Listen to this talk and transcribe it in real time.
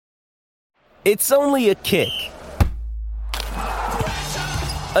It's only a kick,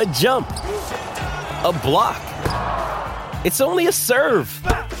 a jump, a block. It's only a serve.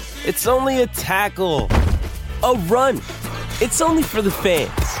 It's only a tackle, a run. It's only for the fans.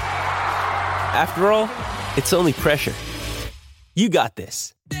 After all, it's only pressure. You got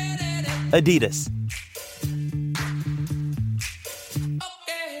this. Adidas.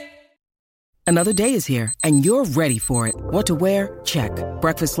 Another day is here, and you're ready for it. What to wear? Check.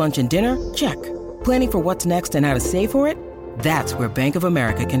 Breakfast, lunch, and dinner? Check. Planning for what's next and how to save for it? That's where Bank of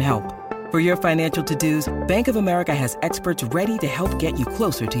America can help. For your financial to-dos, Bank of America has experts ready to help get you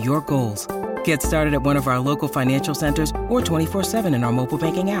closer to your goals. Get started at one of our local financial centers or 24/7 in our mobile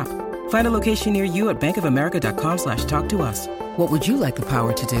banking app. Find a location near you at bankofamerica.com/talktous. What would you like the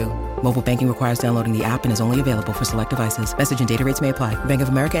power to do? Mobile banking requires downloading the app and is only available for select devices. Message and data rates may apply. Bank of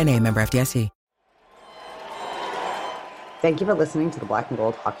America N.A., member FDIC. Thank you for listening to the Black and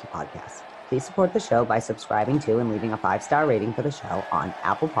Gold Hockey Podcast. Please support the show by subscribing to and leaving a 5-star rating for the show on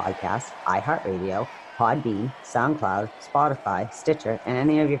Apple Podcasts, iHeartRadio, Podbean, SoundCloud, Spotify, Stitcher, and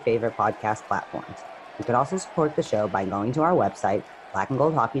any of your favorite podcast platforms. You can also support the show by going to our website,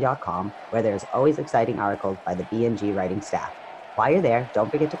 blackandgoldhockey.com, where there's always exciting articles by the B&G writing staff. While you're there, don't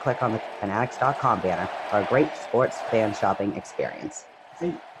forget to click on the Fanatics.com banner for a great sports fan shopping experience.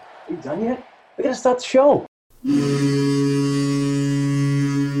 Hey, you done yet? We gotta start the show.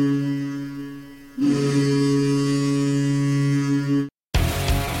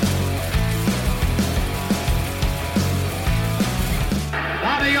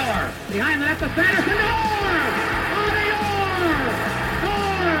 Bobby Orr, behind the net to Sanderson, Orr! Bobby Orr!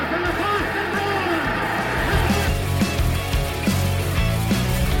 Orr from the Boston Bruins!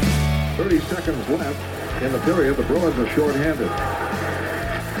 30 seconds left in the period. The Bruins are shorthanded.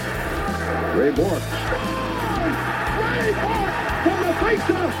 Ray Bourque. Ray Bourque from the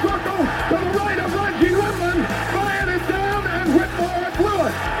face-off circle to the right of Reggie Whitman. Fired it down, and Whitmore blew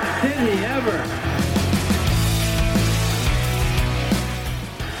it. Did he ever?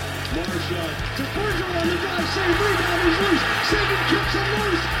 Marchand to Bergeron on the drive, save, rebound, he's loose. Sagan kicks him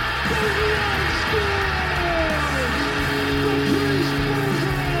loose. Bergeron scores! Patrice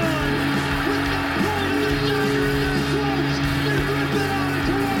Bergeron with the point of the dagger in their throats. They rip it out of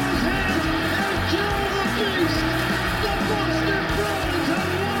Toronto's hands and kill the beast. The Boston Bruins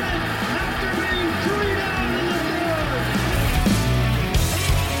have won it after being 3 down in the third.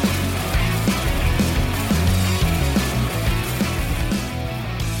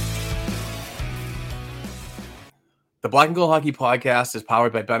 The Black and Gold Hockey Podcast is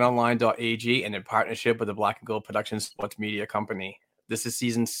powered by BetOnline.ag and in partnership with the Black and Gold Productions Sports Media Company. This is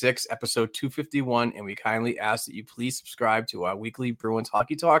Season 6, Episode 251, and we kindly ask that you please subscribe to our weekly Bruins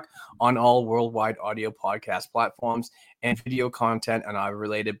Hockey Talk on all worldwide audio podcast platforms and video content on our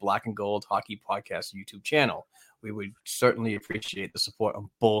related Black and Gold Hockey Podcast YouTube channel. We would certainly appreciate the support on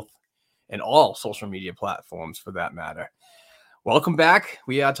both and all social media platforms for that matter. Welcome back.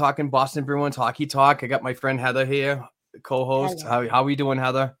 We are talking Boston Bruins Hockey Talk. I got my friend Heather here, co-host. How are we doing,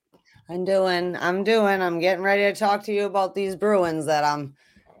 Heather? I'm getting ready to talk to you about these Bruins that I'm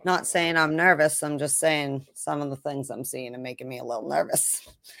not saying I'm nervous. I'm just saying some of the things I'm seeing are making me a little nervous.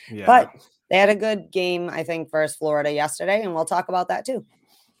 Yeah. But they had a good game, I think, versus Florida yesterday, and we'll talk about that too.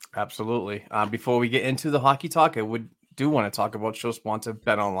 Absolutely. Before we get into the hockey talk, I do want to talk about show sponsor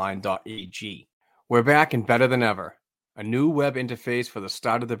BetOnline.ag. We're back and better than ever. A new web interface for the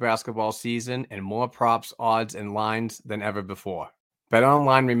start of the basketball season and more props, odds, and lines than ever before.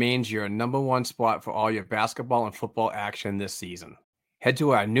 BetOnline remains your number one spot for all your basketball and football action this season. Head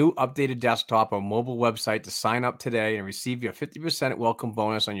to our new updated desktop or mobile website to sign up today and receive your 50% welcome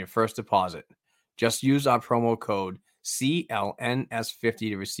bonus on your first deposit. Just use our promo code CLNS50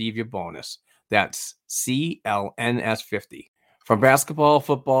 to receive your bonus. That's CLNS50. From basketball,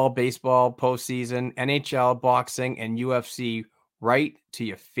 football, baseball, postseason, NHL, boxing, and UFC, right to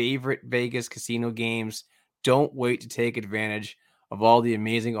your favorite Vegas casino games, don't wait to take advantage of all the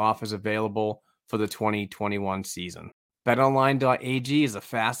amazing offers available for the 2021 season. BetOnline.ag is the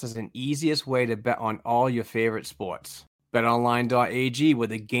fastest and easiest way to bet on all your favorite sports. BetOnline.ag, where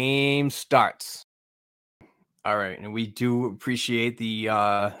the game starts. All right, and we do appreciate the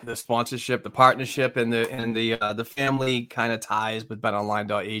sponsorship, the partnership, and the family kind of ties with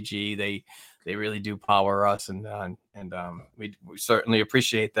BetOnline.ag. They really do power us, and we certainly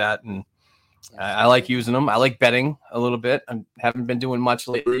appreciate that. And I like using them. I like betting a little bit. I haven't been doing much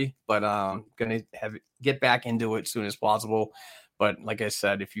lately, but gonna get back into it as soon as possible. But like I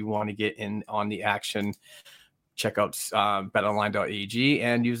said, if you want to get in on the action, check out betonline.ag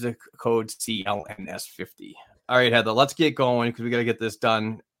and use the code CLNS50. All right, Heather, let's get going because we got to get this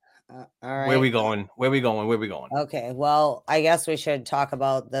done. All right. Where we going? Okay. Well, I guess we should talk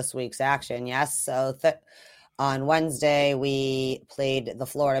about this week's action. Yes. So on Wednesday, we played the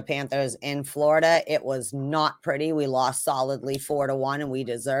Florida Panthers in Florida. It was not pretty. We lost solidly 4-1, and we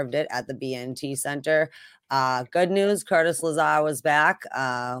deserved it at the BNT Center. Good news, Curtis Lazar was back.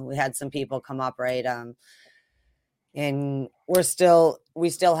 We had some people come up, right? And we still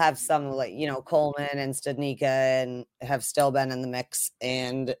have some, like, Coleman and Studnicka and have still been in the mix.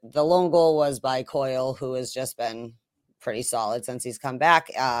 And the lone goal was by Coyle, who has just been pretty solid since he's come back.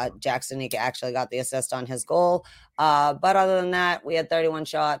 Jack Studnicka actually got the assist on his goal. But other than that, we had 31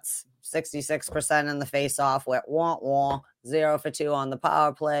 shots, 66% in the face-off. Went 0 for 2 on the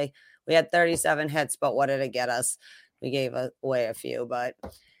power play. We had 37 hits, but what did it get us? We gave away a few, but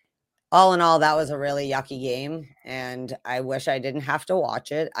all in all, that was a really yucky game, and I wish I didn't have to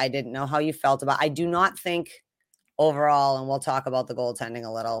watch it. I didn't know how you felt about it. I do not think overall, and we'll talk about the goaltending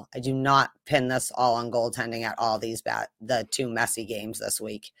a little, I do not pin this all on goaltending at all, the two messy games this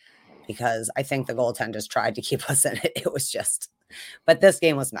week, because I think the goaltenders tried to keep us in it. It was but this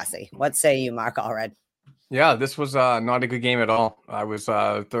game was messy. What say you, Mark Allred? Yeah, this was not a good game at all. I was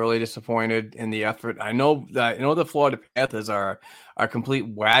thoroughly disappointed in the effort. I know the Florida Panthers are a complete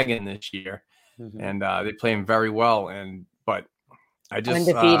wagon this year, and they play them very well. But I just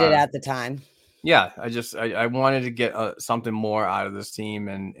undefeated at the time. Yeah, I wanted to get something more out of this team,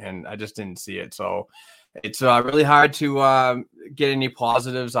 and I just didn't see it. So it's really hard to get any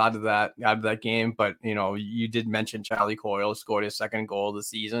positives out of that game. But you did mention Charlie Coyle scored his second goal of the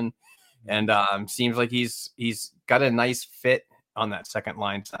season. And seems like he's got a nice fit on that second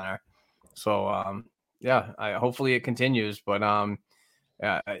line center. So hopefully it continues. But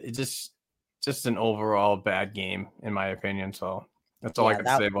it's just an overall bad game in my opinion. So that's all I can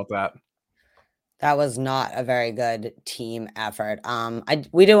say about that. That was not a very good team effort.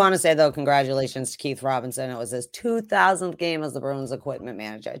 We do want to say, though, congratulations to Keith Robinson. It was his 2,000th game as the Bruins equipment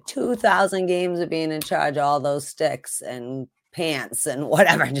manager. 2,000 games of being in charge of all those sticks and pants and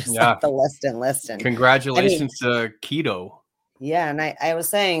whatever, like the list and congratulations to Keto. Yeah, and I was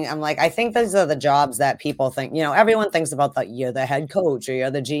saying, I'm like, I think these are the jobs that people think, everyone thinks about you're the head coach or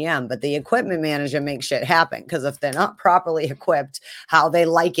you're the GM, but the equipment manager makes shit happen, because if they're not properly equipped, how they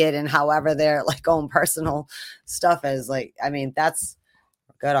like it and however their own personal stuff is, that's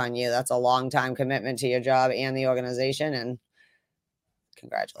good on you. That's a long time commitment to your job and the organization, and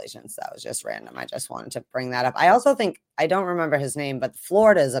congratulations. That was just random. I just wanted to bring that up. I also think, I don't remember his name, but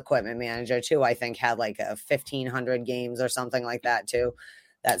Florida's equipment manager too, I think had 1,500 games or something like that too,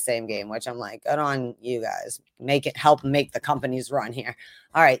 that same game, which I'm like, good on you guys. Help make the companies run here.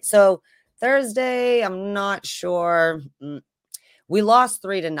 All right. So Thursday, I'm not sure. We lost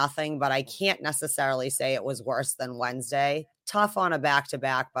 3-0, but I can't necessarily say it was worse than Wednesday. Tough on a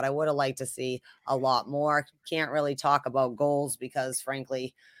back-to-back, but I would have liked to see a lot more. Can't really talk about goals because,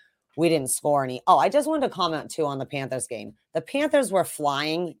 frankly, we didn't score any. Oh, I just wanted to comment, too, on the Panthers game. The Panthers were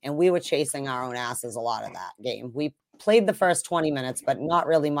flying, and we were chasing our own asses a lot of that game. We played the first 20 minutes, but not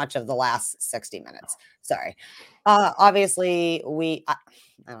really much of the last 60 minutes. Sorry. Obviously,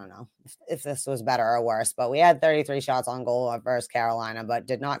 I don't know if this was better or worse, but we had 33 shots on goal versus Carolina, but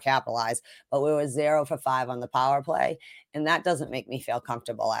did not capitalize. But we were 0 for 5 on the power play, and that doesn't make me feel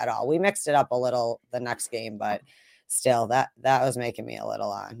comfortable at all. We mixed it up a little the next game, but still, that was making me a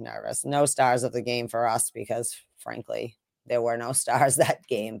little nervous. No stars of the game for us because, frankly, there were no stars that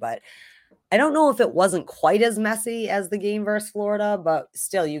game. But I don't know if it wasn't quite as messy as the game versus Florida, but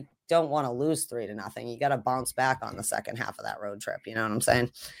still, you don't want to lose 3-0. You got to bounce back on the second half of that road trip. You know what I'm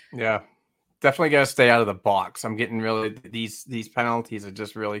saying? Yeah, definitely got to stay out of the box. I'm getting really, these penalties are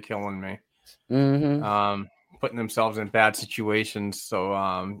just really killing me. Putting themselves in bad situations. So,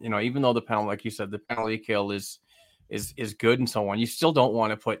 even though the penalty, like you said, the penalty kill is good and so on, you still don't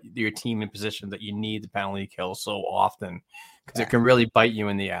want to put your team in position that you need the penalty kill so often, because it can really bite you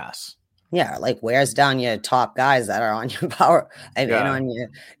in the ass. Yeah, wears down your top guys that are on your power.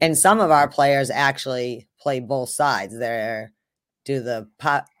 And some of our players actually play both sides. They do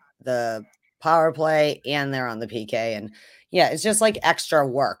the power play and they're on the PK. And yeah, it's just extra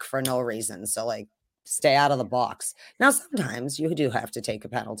work for no reason. So stay out of the box. Now, sometimes you do have to take a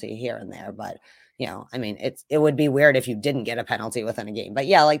penalty here and there, but it would be weird if you didn't get a penalty within a game. But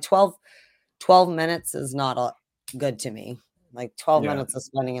yeah, 12 minutes is not good to me. 12 minutes of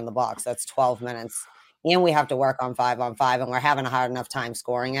spending in the box. That's 12 minutes. And we have to work on 5-on-5, and we're having a hard enough time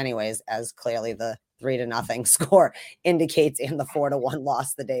scoring anyways, as clearly the 3-0 score indicates, and the 4-1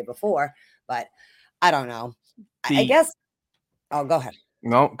 loss the day before. But I don't know. I guess. Oh, go ahead.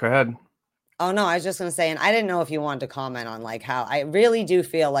 No, go ahead. Oh, no, I was just going to say, and I didn't know if you wanted to comment on like how I really do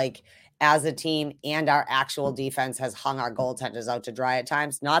feel like as a team and our actual defense has hung our goaltenders out to dry at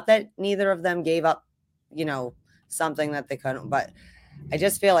times. Not that neither of them gave up, something that they couldn't, but I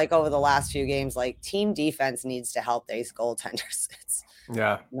just feel like over the last few games, like team defense needs to help these goaltenders. It's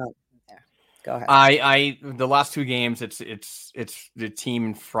Yeah. not there. Go ahead. I the last 2 games, it's the team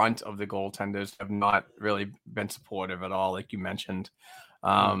in front of the goaltenders have not really been supportive at all, like you mentioned.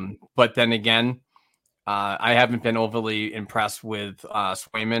 But then again, I haven't been overly impressed with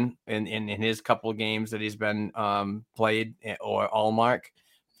Swayman in his couple of games that he's been played, or Allmark.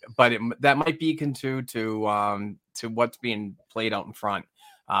 But that might be due to what's being played out in front.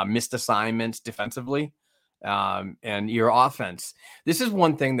 Missed assignments defensively, and your offense. This is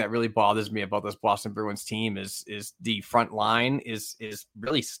one thing that really bothers me about this Boston Bruins team is the front line is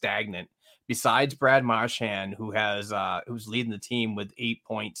really stagnant. Besides Brad Marchand, who's leading the team with 8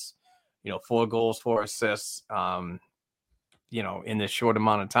 points, 4 goals, 4 assists, in this short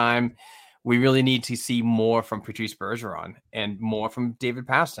amount of time. We really need to see more from Patrice Bergeron and more from David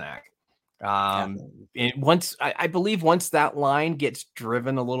Pastrnak. And I believe once that line gets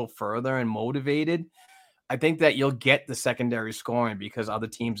driven a little further and motivated, I think that you'll get the secondary scoring because other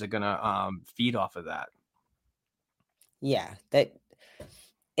teams are going to feed off of that. Yeah, that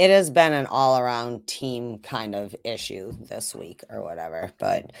it has been an all-around team kind of issue this week or whatever,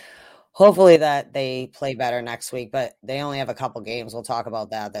 but hopefully that they play better next week, but they only have a couple games. We'll talk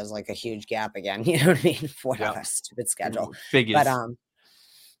about that. There's like a huge gap again. You know what I mean? Whatever, stupid schedule. Figures.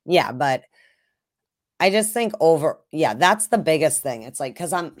 But but I just think that's the biggest thing. It's like,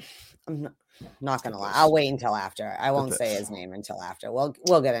 cause I'm not going to lie. I'll wait until after. I won't say his name until after.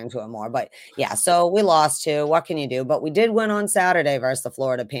 We'll get into it more, but yeah, so we lost 2. What can you do? But we did win on Saturday versus the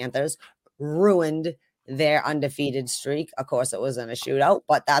Florida Panthers, ruined their undefeated streak. Of course, it was in a shootout,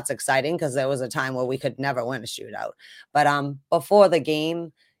 but that's exciting because there was a time where we could never win a shootout. But before the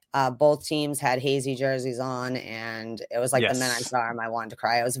game, both teams had hazy jerseys on, and it was like the minute I saw them, I wanted to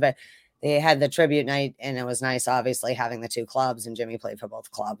cry. They had the tribute night, and it was nice, obviously, having the 2 clubs, and Jimmy played for both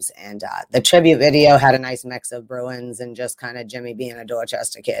clubs. And the tribute video had a nice mix of Bruins and just kind of Jimmy being a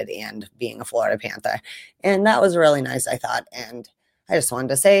Dorchester kid and being a Florida Panther. And that was really nice, I thought. And I just wanted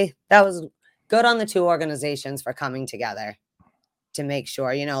to say that was good on the 2 organizations for coming together to make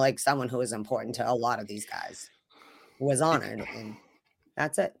sure, like someone who is important to a lot of these guys was honored, and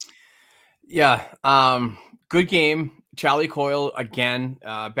that's it. Yeah. Good game. Charlie Coyle again,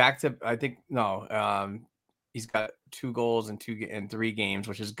 back to, I think, he's got 2 goals in 3 games,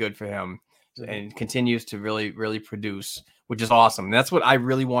 which is good for him, and continues to really, really produce, which is awesome. And that's what I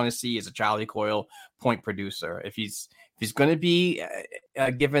really want to see is a Charlie Coyle point producer. If he's going to be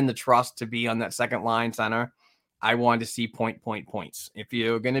given the trust to be on that second line center, I want to see points. If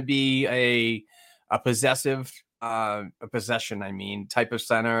you're going to be a possession, type of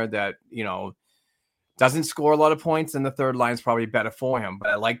center that, doesn't score a lot of points, and the third line is probably better for him. But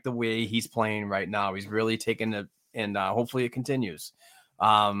I like the way he's playing right now. He's really taking it, and hopefully it continues.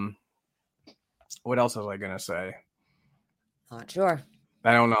 What else was I going to say? Not sure.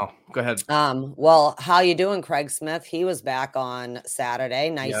 I don't know. Go ahead. Well, how you doing, Craig Smith? He was back on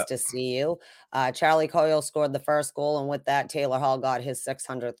Saturday. Nice to see you. Charlie Coyle scored the first goal, and with that, Taylor Hall got his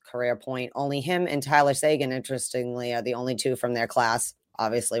 600th career point. Only him and Tyler Seguin, interestingly, are the only 2 from their class.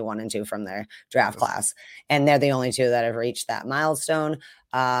 Obviously 1 and 2 from their draft class. And they're the only 2 that have reached that milestone.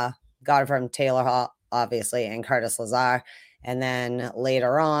 Got it from Taylor Hall, obviously, and Curtis Lazar. And then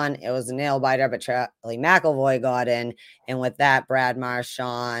later on, it was a nail biter, but Charlie McAvoy got in. And with that, Brad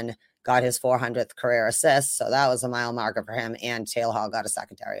Marchand got his 400th career assist. So that was a mile marker for him. And Taylor Hall got a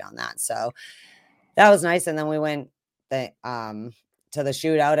secondary on that. So that was nice. And then we went to the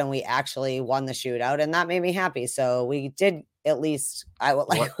shootout, and we actually won the shootout. And that made me happy. So we did. At least I would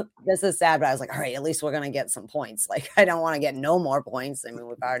like, this is sad, but I was like, all right, at least we're going to get some points. Like, I don't want to get no more points. I mean,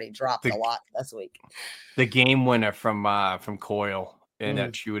 we've already dropped a lot this week. The game winner from Coyle in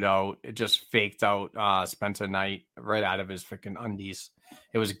that shootout, it just faked out Spencer Knight right out of his freaking undies.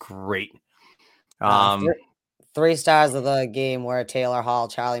 It was great. 3 stars of the game were Taylor Hall,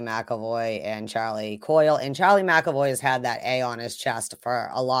 Charlie McAvoy, and Charlie Coyle. And Charlie McAvoy has had that A on his chest for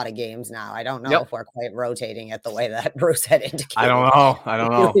a lot of games now. I don't know if we're quite rotating it the way that Bruce had indicated. I don't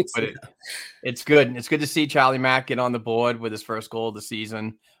know. But it's good. It's good to see Charlie Mack get on the board with his first goal of the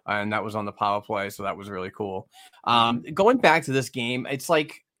season. And that was on the power play. So that was really cool. Going back to this game, it's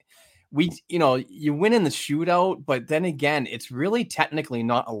like you win in the shootout, but then again, it's really technically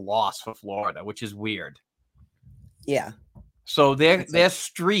not a loss for Florida, which is weird. Yeah. So their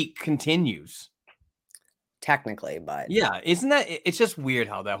streak continues. technically, but Yeah, isn't that it's just weird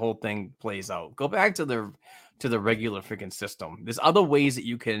how that whole thing plays out. Go back to the regular freaking system. There's other ways that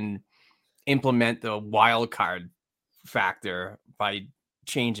you can implement the wild card factor by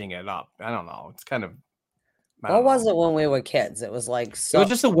changing it up. I don't know. It's kind of what was it when we were kids? It was like It was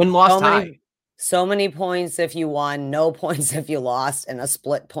just a win-loss tie. So many points if you won, no points if you lost, and a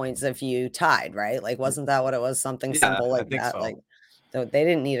split points if you tied, right? Like, wasn't that what it was? Something simple like that. So. Like, they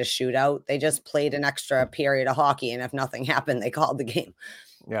didn't need a shootout. They just played an extra period of hockey, and if nothing happened, they called the game.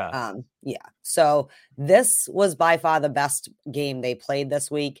 Yeah. Yeah. So this was by far the best game they played this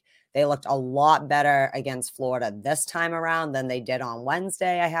week. They looked a lot better against Florida this time around than they did on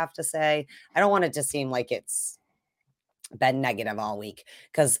Wednesday, I have to say. I don't want it to seem like it's been negative all week,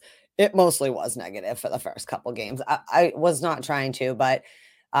 because it mostly was negative for the first couple games. I was not trying to, but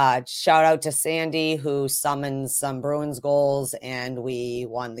shout out to Sandy, who summoned some Bruins goals, and we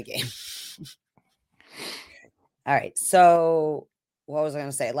won the game. All right. So what was I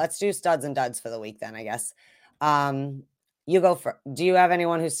going to say? Let's do studs and duds for the week then, I guess. You go for. Do you have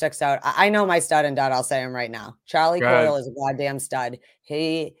anyone who sticks out? I know my stud and dud. I'll say him right now. Charlie Coyle is a goddamn stud.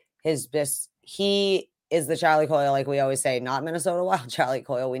 He is the Charlie Coyle, like we always say, not Minnesota Wild Charlie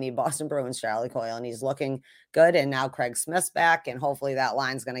Coyle. We need Boston Bruins Charlie Coyle, and he's looking good. And now Craig Smith's back, and hopefully that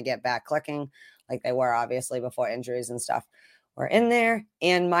line's going to get back clicking like they were obviously before injuries and stuff were in there.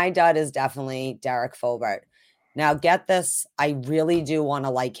 And my dud is definitely Derek Forbort. Now get this, I really do want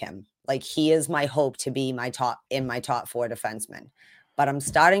to like him. Like, he is my hope to be my top 4 defensemen, but I'm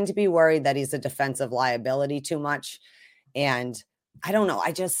starting to be worried that he's a defensive liability too much. And I don't know.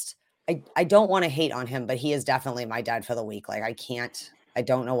 I don't want to hate on him, but he is definitely my dad for the week. Like, I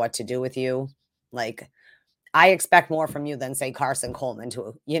don't know what to do with you. Like, I expect more from you than, say, Carson Coleman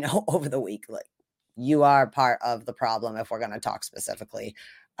to, over the week. Like, you are part of the problem if we're going to talk specifically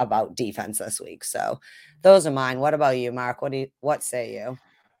about defense this week. So those are mine. What about you, Mark? What say you?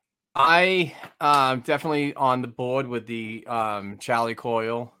 I definitely on the board with the Charlie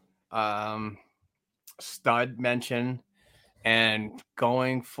Coyle stud mention, and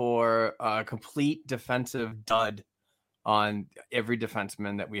going for a complete defensive dud on every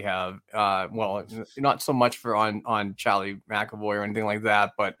defenseman that we have. Well, not so much for on Charlie McAvoy or anything like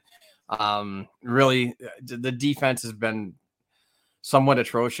that, but really the defense has been somewhat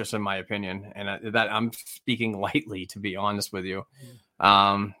atrocious in my opinion, and that I'm speaking lightly, to be honest with you.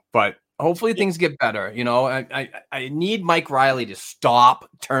 But hopefully things get better. I need Mike Riley to stop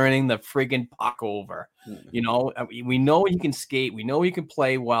turning the friggin' puck over. We know he can skate. We know he can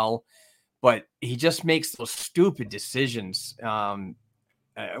play well, but he just makes those stupid decisions. I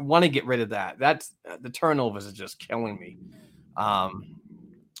want to get rid of that. That's the turnovers are just killing me.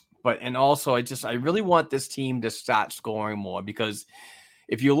 And also I really want this team to start scoring more, because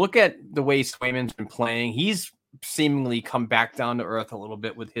if you look at the way Swayman's been playing, he's seemingly come back down to earth a little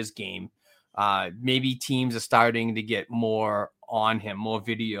bit with his game. Maybe teams are starting to get more on him, more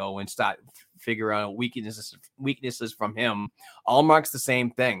video, and start figure out weaknesses from him. Allmark's the same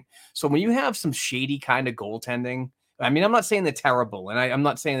thing. So when you have some shady kind of goaltending, I mean, I'm not saying they're terrible, and I'm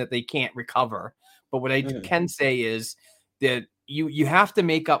not saying that they can't recover, but what I can say is that you have to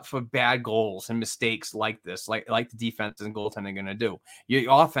make up for bad goals and mistakes like this, like the defense and goaltending are going to do. Your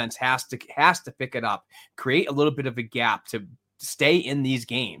offense has to pick it up, create a little bit of a gap to stay in these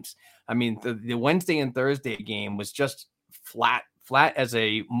games. I mean, the Wednesday and Thursday game was just flat as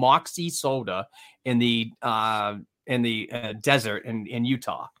a Moxie soda in the desert in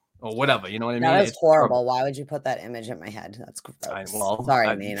Utah or whatever. You know what I mean? That is horrible. Why would you put that image in my head? That's gross. Sorry,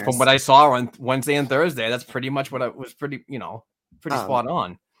 Mainers. From what I saw on Wednesday and Thursday, that's pretty much what I was pretty spot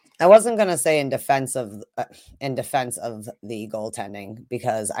on. I wasn't going to say in defense of the goaltending,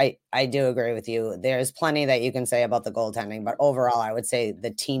 because I do agree with you. There's plenty that you can say about the goaltending, but overall, I would say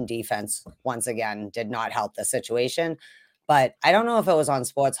the team defense, once again, did not help the situation. But I don't know if it was on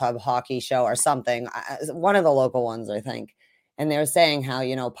Sports Hub Hockey Show or something, one of the local ones, I think. And they were saying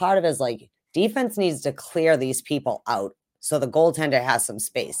how, part of it is like defense needs to clear these people out so the goaltender has some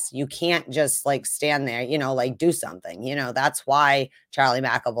space. You can't just stand there, do something. That's why Charlie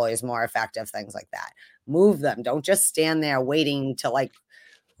McAvoy is more effective, things like that. Move them. Don't just stand there waiting to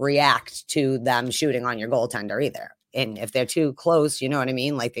react to them shooting on your goaltender either. And if they're too close, you know what I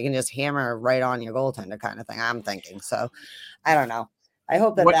mean? They can just hammer right on your goaltender kind of thing, I'm thinking. So I don't know. I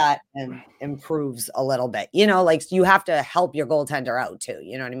hope that improves a little bit. You have to help your goaltender out too.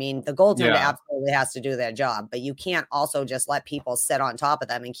 You know what I mean? The goaltender absolutely has to do their job, but you can't also just let people sit on top of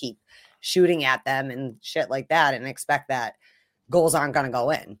them and keep shooting at them and shit like that and expect that goals aren't going to go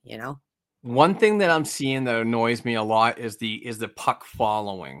in, One thing that I'm seeing that annoys me a lot is the puck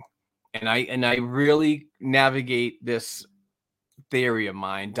following. And I really navigate this theory of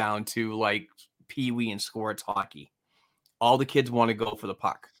mine down to like Pee-wee and sports hockey. All the kids want to go for the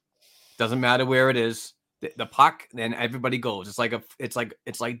puck. Doesn't matter where it is. The puck, then everybody goes. It's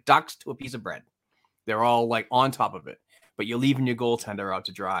like ducks to a piece of bread. They're all like on top of it. But you're leaving your goaltender out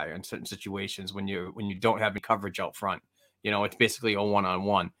to dry in certain situations when you don't have any coverage out front. It's basically a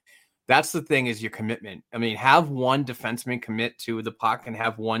one-on-one. That's the thing, is your commitment. I mean, have one defenseman commit to the puck and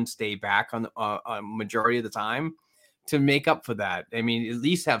have one stay back on the majority of the time to make up for that. I mean, at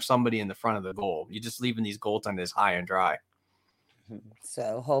least have somebody in the front of the goal. You're just leaving these goaltenders high and dry.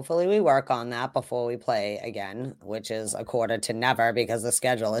 So hopefully we work on that before we play again, which is a quarter to never because the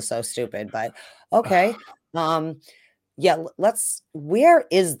schedule is so stupid. But okay. Yeah, where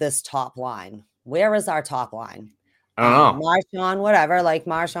is this top line? Where is our top line? I don't know. Marchand, whatever, like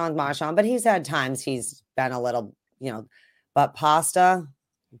Marchand, but he's had times he's been a little, but Pasta,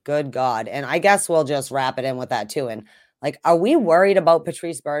 good God. And I guess we'll just wrap it in with that too. And like, are we worried about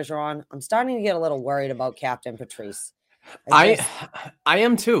Patrice Bergeron? I'm starting to get a little worried about Captain Patrice. I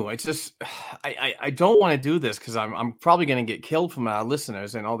am too. It's just, I don't want to do this because I'm probably going to get killed from our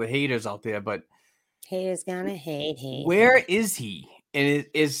listeners and all the haters out there, but haters gonna hate. Where is he? And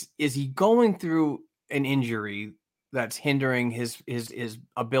is he going through an injury that's hindering his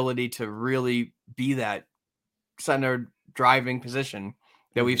ability to really be that center driving position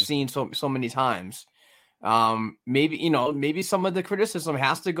that we've seen so many times? Maybe some of the criticism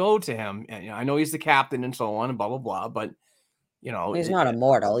has to go to him. And, I know he's the captain and so on and blah blah blah, but he's not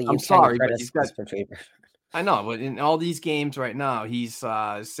immortal. I'm sorry, but he's got. I know, but in all these games right now, he's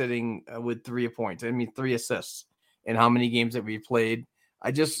sitting with 3 points. 3 assists in how many games that we played.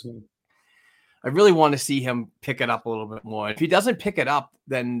 I really want to see him pick it up a little bit more. If he doesn't pick it up,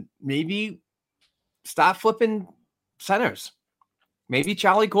 then maybe start flipping centers. Maybe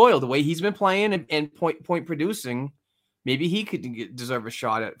Charlie Coyle, the way he's been playing and point producing, maybe he could deserve a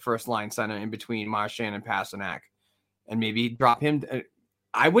shot at first line center in between Marchand and Pastrnak, and maybe drop him.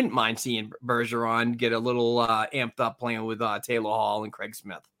 I wouldn't mind seeing Bergeron get a little amped up playing with Taylor Hall and Craig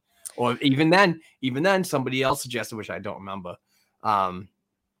Smith, or even then, somebody else suggested, which I don't remember. I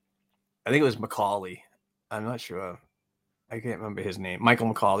think it was McCauley. I'm not sure. I can't remember his name.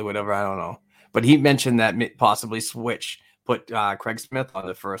 Michael McCauley, whatever. I don't know. But he mentioned that possibly put Craig Smith on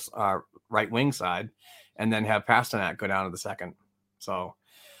the first right wing side, and then have Pastrnak go down to the second. So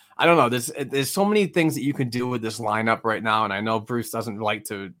I don't know. There's so many things that you can do with this lineup right now, and I know Bruce doesn't like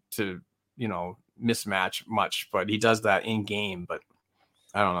to mismatch much, but he does that in game. But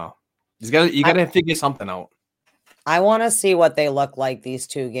I don't know. You got to figure something out. I want to see what they look like these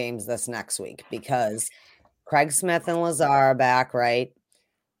 2 games this next week, because Craig Smith and Lazar are back, right?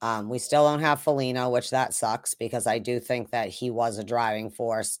 We still don't have Foligno, which that sucks, because I do think that he was a driving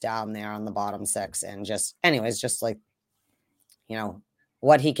force down there on the bottom 6, and just like,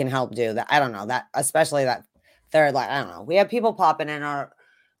 what he can help do. That I don't know, that especially that third line. I don't know. We have people popping in, or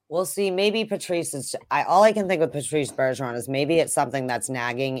we'll see. Maybe Patrice is. All I can think with Patrice Bergeron is maybe it's something that's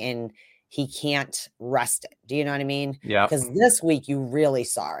nagging and he can't rest it. Do you know what I mean? Yeah. Because this week you really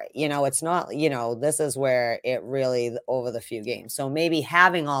saw it. It's not. This is where it really over the few games. So maybe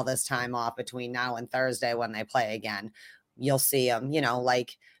having all this time off between now and Thursday when they play again, you'll see him.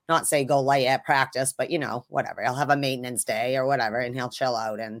 Like. Not say go light at practice, but whatever. He'll have a maintenance day or whatever, and he'll chill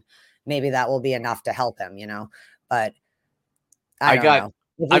out, and maybe that will be enough to help him, But I don't know.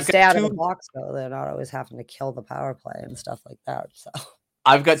 If you stay out of the box, though, they're not always having to kill the power play and stuff like that. So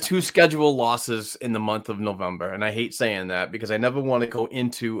I've got 2 scheduled losses in the month of November, and I hate saying that because I never want to go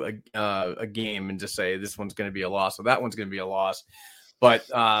into a game and just say this one's going to be a loss or that one's going to be a loss. But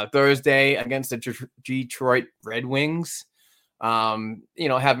Thursday against the Detroit Red Wings.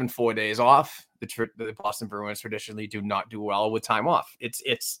 Having 4 days off, the Boston Bruins traditionally do not do well with time off. It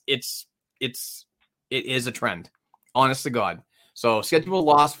is a trend, honest to God. So schedule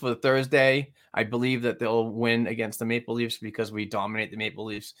loss for Thursday. I believe that they'll win against the Maple Leafs because we dominate the Maple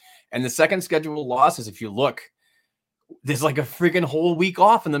Leafs. And the second scheduled loss is, if you look, there's like a freaking whole week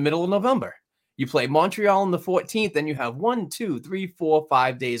off in the middle of November. You play Montreal on the 14th, then you have 1, 2, 3, 4,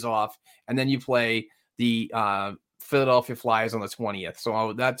 5 days off, and then you play the Philadelphia Flyers on the 20th.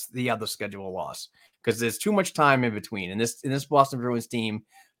 So that's the other schedule loss, because there's too much time in between. And this Boston Bruins team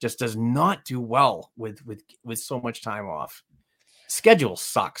just does not do well with so much time off. Schedule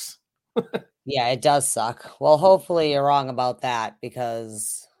sucks. Yeah, it does suck. Well, hopefully you're wrong about that,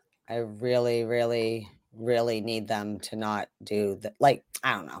 because I really, really, really need them to not do that. Like,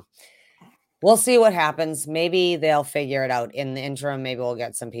 I don't know. We'll see what happens. Maybe they'll figure it out in the interim. Maybe we'll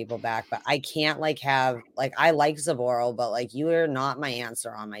get some people back, but I can't I like Zaboral, but like you are not my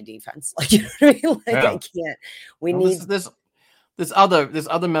answer on my defense. Like, you know what I mean? Like, I can't. We need there's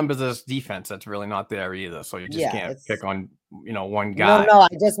other members of this defense that's really not there either. So you just can't pick on one guy. No, I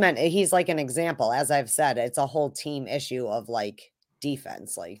just meant he's like an example. As I've said, it's a whole team issue of like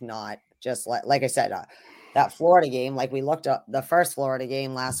defense, like not just like I said. That Florida game, like we looked up the first Florida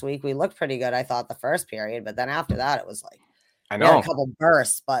game last week, we looked pretty good, I thought, the first period, but then after that, it was like, I know a couple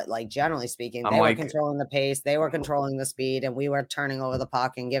bursts, but like generally speaking, they were controlling the pace, they were controlling the speed, and we were turning over the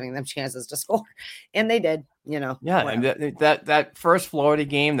puck and giving them chances to score, and they did, Yeah, and that first Florida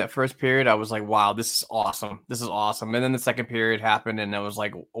game, that first period, I was like, wow, this is awesome, and then the second period happened, and I was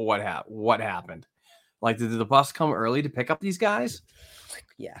like, what happened? Like, did the bus come early to pick up these guys?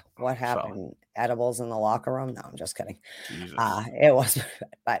 Yeah, what happened? So. Edibles in the locker room? No, I'm just kidding. Jesus. It was,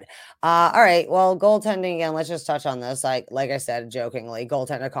 but all right. Well, goaltending again. Let's just touch on this. Like I said, jokingly,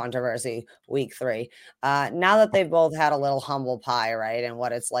 goaltender controversy week 3. Now that they've both had a little humble pie, right, and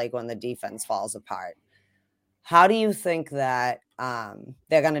what it's like when the defense falls apart. How do you think that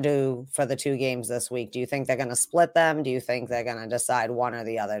they're going to do for the 2 games this week? Do you think they're going to split them? Do you think they're going to decide one or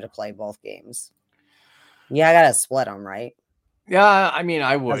the other to play both games? Yeah, I got to split them, right? Yeah, I mean,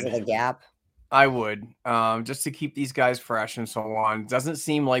 I would. Because of the gap. I would, just to keep these guys fresh and so on. Doesn't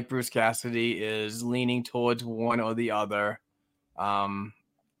seem like Bruce Cassidy is leaning towards one or the other. I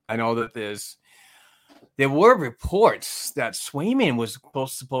know that there were reports that Swayman was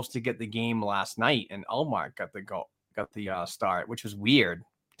supposed to get the game last night, and Ullmark got the start, which was weird.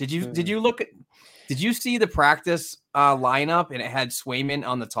 Did you see the practice lineup, and it had Swayman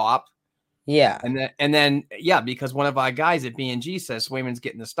on the top? Yeah. And then, because one of our guys at B&G says Swayman's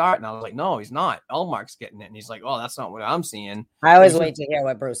getting the start. And I was like, no, he's not. Ullmark's getting it. And he's like, oh, that's not what I'm seeing. I always wait to hear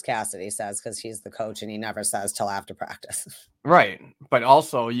what Bruce Cassidy says because he's the coach and he never says till after practice. Right. But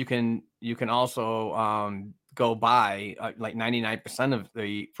also you can also go by like 99% of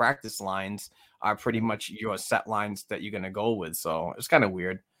the practice lines are pretty much your set lines that you're going to go with. So it's kind of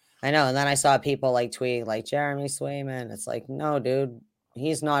weird. I know. And then I saw people like tweeting like Jeremy Swayman. It's like, no, dude.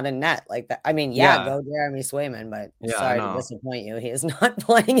 He's not in net like that. I mean, go Jeremy Swayman, but sorry to disappoint you. He is not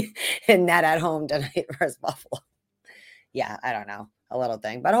playing in net at home tonight versus Buffalo. Yeah, I don't know. A little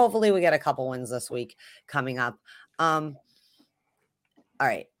thing. But hopefully we get a couple wins this week coming up. All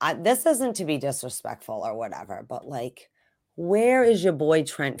right. This isn't to be disrespectful or whatever, but like, where is your boy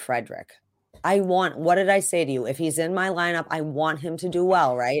Trent Frederick? What did I say to you? If he's in my lineup, I want him to do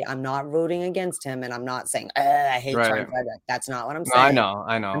well, right? I'm not rooting against him and I'm not saying, I hate Trent Frederick. That's not what I'm saying.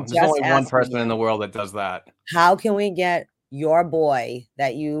 I know. There's only one person in the world that does that. How can we get your boy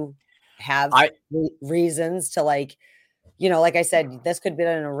that you have reasons to like, like I said, this could be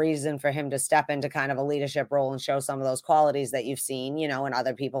a reason for him to step into kind of a leadership role and show some of those qualities that you've seen, and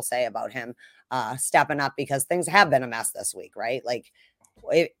other people say about him stepping up because things have been a mess this week, right? Like,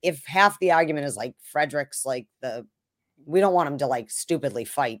 if half the argument is like Frederick's like we don't want him to like stupidly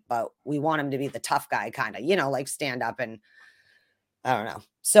fight, but we want him to be the tough guy kind of, like stand up and I don't know.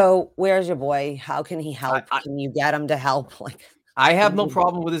 So where's your boy? How can he help? Can you get him to help? Like, I have no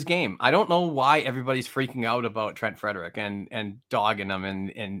problem with his game. I don't know why everybody's freaking out about Trent Frederick and dogging him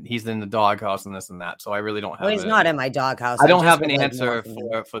and he's in the doghouse and this and that. So I really don't have. Well, he's not in my doghouse. I don't have an answer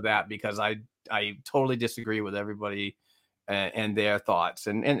for that because I totally disagree with everybody and their thoughts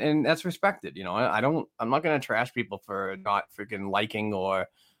and that's respected. I'm not going to trash people for not freaking liking or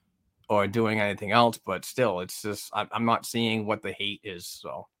doing anything else, but still it's just I'm not seeing what the hate is.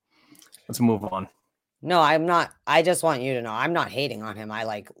 So let's move on. No, I'm not. I just want you to know I'm not hating on him. I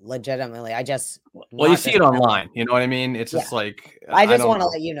like legitimately. Well, you see it online. You know what I mean? It's just like I just want to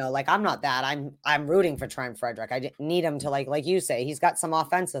let you know, like I'm not that. I'm rooting for Trent Frederick. I need him to like you say, he's got some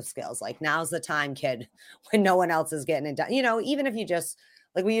offensive skills. Like now's the time, kid, when no one else is getting it done. Even if you just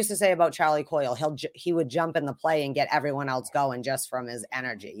like we used to say about Charlie Coyle, he would jump in the play and get everyone else going just from his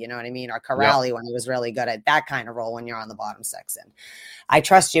energy. You know what I mean? Or Corrali when he was really good at that kind of role when you're on the bottom six. And I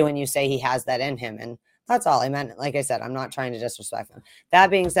trust you when you say he has that in him. And that's all I meant. Like I said, I'm not trying to disrespect him. That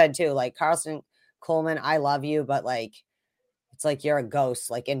being said, too, like Carson Coleman, I love you, but like, it's like you're a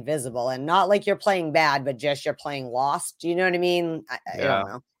ghost, like invisible and not like you're playing bad, but just you're playing lost. Do you know what I mean? I don't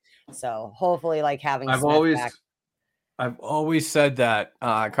know. So hopefully like having I've always said that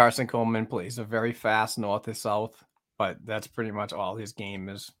Carson Coleman plays a very fast north to south, but that's pretty much all his game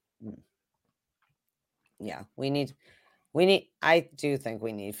is. Yeah, we need I do think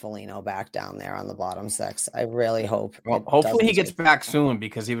we need Foligno back down there on the bottom six. I really hope. Well, hopefully he gets back soon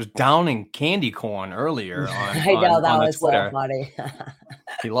because he was downing candy corn earlier on, I know on that the was Twitter. so funny.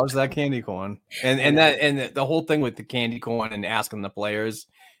 He loves that candy corn, and the whole thing with the candy corn and asking the players,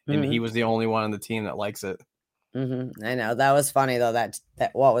 and he was the only one on the team that likes it. I know that was funny though. That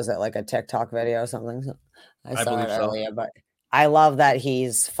what was it, like a TikTok video or something? I saw it earlier, so. But I love that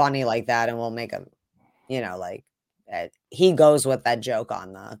he's funny like that, and we'll make him, like he goes with that joke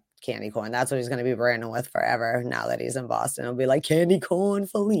on the candy corn. That's what he's going to be branding with forever. Now that he's in Boston, it'll be like candy corn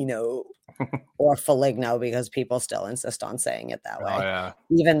Foligno or Foligno because people still insist on saying it that way. Oh, yeah.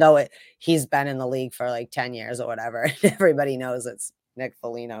 Even though he's been in the league for like 10 years or whatever. Everybody knows it's Nick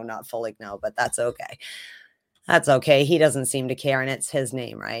Foligno, not Foligno, but that's okay. That's okay. He doesn't seem to care, and it's his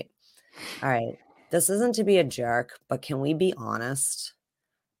name, right? All right. This isn't to be a jerk, but can we be honest?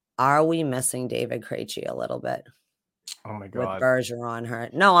 Are we missing David Krejci a little bit? Oh my God. With Bergeron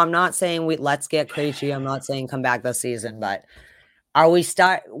hurt. No, I'm not saying let's get Krejci. I'm not saying come back this season, but are we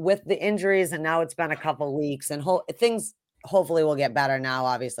start with the injuries? And now it's been a couple weeks, and things hopefully will get better now.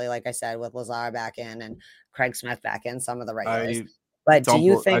 Obviously, like I said, with Lazar back in and Craig Smith back in, some of the regulars. But do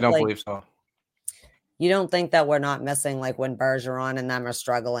you think? I don't believe so. You don't think that we're not missing, like when Bergeron and them are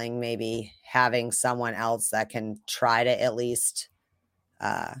struggling, maybe having someone else that can try to at least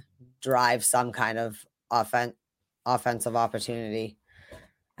drive some kind of offensive opportunity?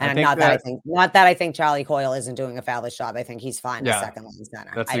 And not that I think Charlie Coyle isn't doing a fabulous job. I think he's fine as second line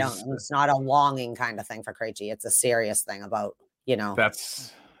center. It's not a longing kind of thing for Krejci. It's a serious thing about,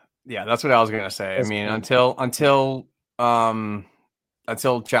 That's what I was gonna say. I mean, until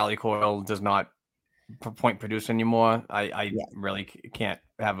Charlie Coyle does not point produce anymore, I really can't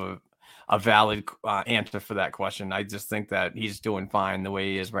have a valid answer for that question. I just think that he's doing fine the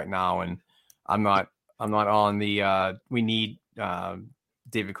way he is right now, and I'm not on the we need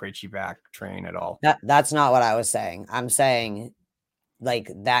David Krejci back train at all. That's not what I was saying. I'm saying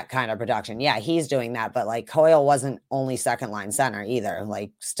like that kind of production. Yeah, he's doing that, but like Coyle wasn't only second line center either.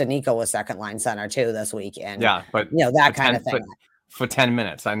 Like Stanika was second line center too this week, and but that kind of thing. For 10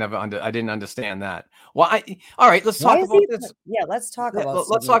 minutes, I didn't understand that. Well, all right, let's talk about this. Yeah, let's talk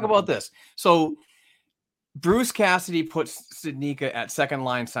about this. So Bruce Cassidy puts Stanika at second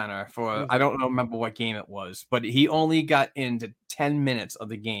line center for I don't remember what game it was, but he only got into 10 minutes of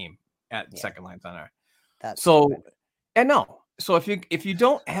the game at second line center. So if you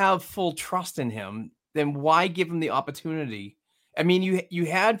don't have full trust in him, then why give him the opportunity? I mean, you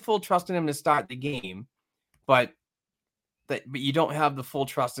had full trust in him to start the game, but you don't have the full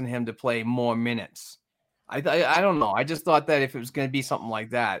trust in him to play more minutes. I don't know. I just thought that if it was going to be something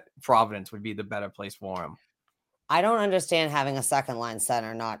like that, Providence would be the better place for him. I don't understand having a second line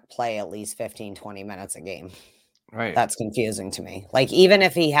center not play at least 15, 20 minutes a game. Right. That's confusing to me. Like, even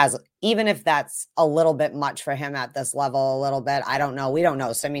if that's a little bit much for him at this level, a little bit, I don't know. We don't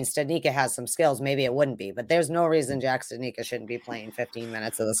know. So, I mean, Stanika has some skills. Maybe it wouldn't be, but there's no reason Jack Stanika shouldn't be playing 15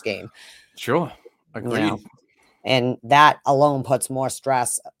 minutes of this game. Sure. Agreed. And that alone puts more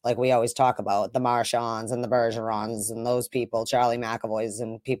stress, like we always talk about, the Marchands and the Bergerons and those people, Charlie McAvoys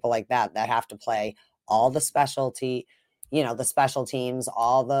and people like that have to play all the specialty, the special teams,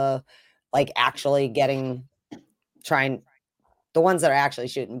 all the actually the ones that are actually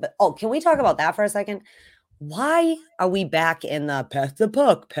shooting. But can we talk about that for a second? Why are we back in the pass the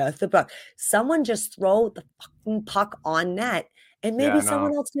puck? Someone just throw the fucking puck on net and maybe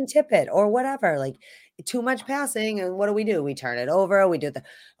someone else can tip it or whatever. Like, too much passing, and what do? We turn it over. We do the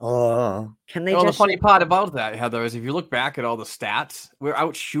can they? The funny part about that, Heather, is if you look back at all the stats, we're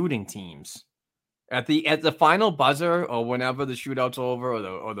out shooting teams at the final buzzer or whenever the shootout's over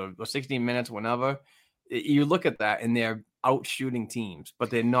or the 16 minutes, whenever you look at that and they're out shooting teams,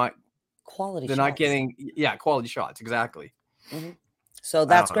 but they're not quality. They're not getting quality shots exactly. Mm-hmm. So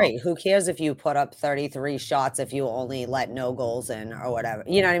that's great. Who cares if you put up 33 shots if you only let no goals in or whatever?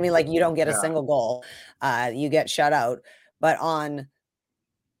 You know what I mean? Like, you don't get a single goal. You get shut out. But on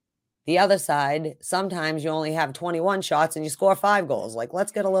the other side, sometimes you only have 21 shots and you score 5 goals. Like,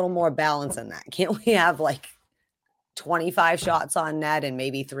 let's get a little more balance in that. Can't we have 25 shots on net and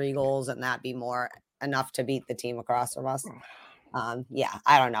maybe 3 goals and that be more enough to beat the team across from us? I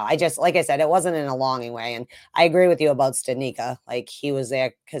don't know. I just, like I said, it wasn't in a longing way. And I agree with you about Stanika. Like, he was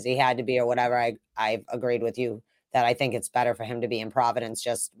there because he had to be or whatever. I've agreed with you that I think it's better for him to be in Providence,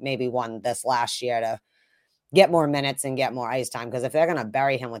 just maybe won this last year to get more minutes and get more ice time. Because if they're going to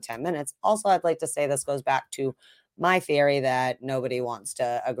bury him with 10 minutes, also, I'd like to say this goes back to my theory that nobody wants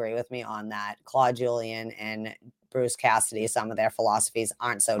to agree with me on that. Claude Julien and Bruce Cassidy, some of their philosophies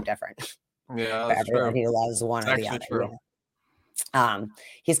aren't so different. Yeah, For that's everyone true. who loves one It's or the actually other. true. Yeah.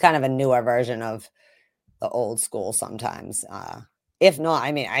 He's kind of a newer version of the old school sometimes. If not,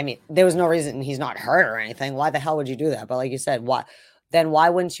 I mean, there was no reason he's not hurt or anything. Why the hell would you do that? But like you said, why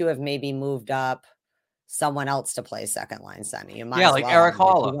wouldn't you have maybe moved up someone else to play second line center? You might Yeah, as like well Eric have,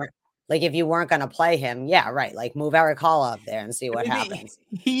 Holla. if you weren't going to play him, yeah, right. Like move Eric Holla up there and see what happens.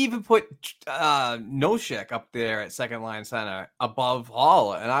 He even put Noshik up there at second line center above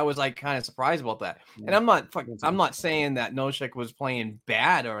Holla, and I was like kind of surprised about that. And I'm not saying that Noshik was playing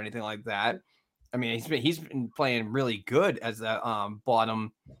bad or anything like that. I mean, he's been playing really good as the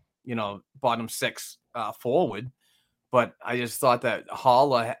bottom six forward. But I just thought that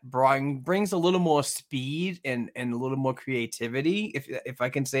Holla brings a little more speed and a little more creativity, if I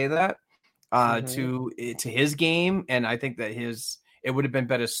can say that, to his game. And I think that it would have been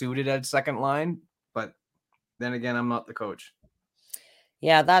better suited at second line. But then again, I'm not the coach.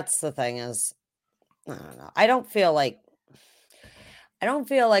 Yeah, that's the thing is, I don't know. I don't feel like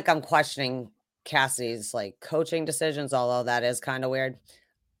I'm questioning Cassidy's like coaching decisions, although that is kind of weird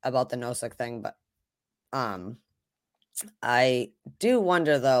about the Nosek thing. But I do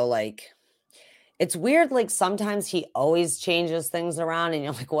wonder though, like it's weird. Like sometimes he always changes things around and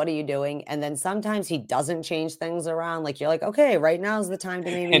you're like, what are you doing? And then sometimes he doesn't change things around. Like you're like, okay, right now is the time to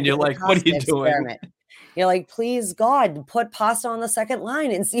maybe. And you're like, what are you doing? Experiment. You're like, please God, put Pasta on the second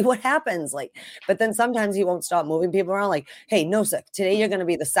line and see what happens. Like, but then sometimes he won't stop moving people around. Like, hey, Nosek, today you're going to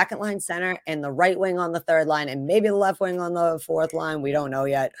be the second line center and the right wing on the third line and maybe the left wing on the fourth line. We don't know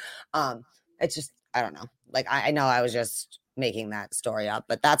yet. It's just, I don't know. Like, I know I was just making that story up,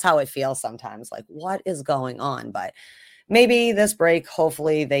 but that's how it feels sometimes. Like, what is going on? But maybe this break,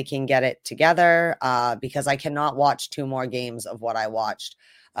 hopefully they can get it together because I cannot watch 2 more games of what I watched.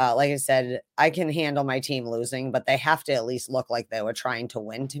 Like I said, I can handle my team losing, but they have to at least look like they were trying to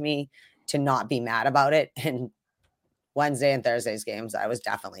win to me to not be mad about it. And Wednesday and Thursday's games, I was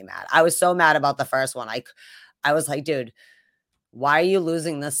definitely mad. I was so mad about the first one. I was like, dude, why are you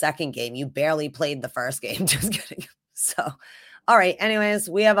losing the second game? You barely played the first game. Just kidding. So, all right. Anyways,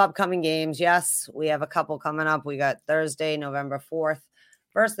 we have upcoming games. Yes, we have a couple coming up. We got Thursday, November 4th.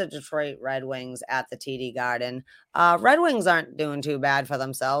 Versus the Detroit Red Wings at the TD Garden. Red Wings aren't doing too bad for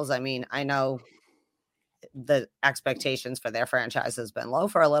themselves. I mean, I know the expectations for their franchise has been low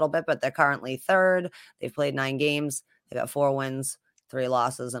for a little bit, but they're currently third. They've played 9 games. They got 4 wins, 3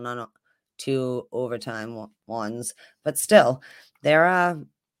 losses, and 2 overtime ones. But still, they're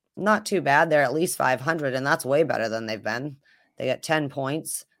not too bad. They're at least 500, and that's way better than they've been. They got 10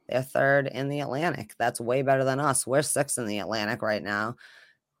 points. They're third in the Atlantic. That's way better than us. We're 6th in the Atlantic right now.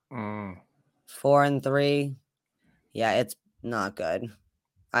 4-3. Yeah, it's not good.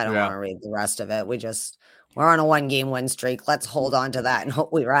 I don't want to read the rest of it. We're on a 1-game win streak. Let's hold on to that and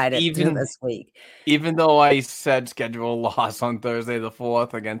hope we ride it through this week. Even though I said schedule a loss on Thursday the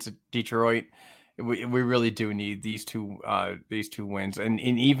 4th against Detroit, we really do need these two wins. And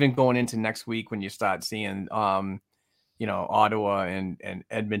even going into next week when you start seeing Ottawa and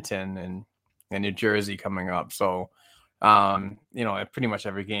Edmonton and New Jersey coming up. So pretty much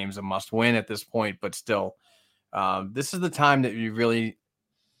every game is a must win at this point, but still, this is the time that you really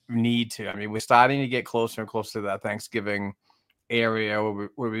need to. I mean, we're starting to get closer and closer to that Thanksgiving area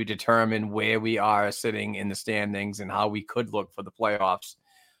where we determine where we are sitting in the standings and how we could look for the playoffs.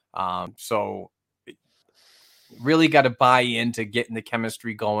 So really got to buy into getting the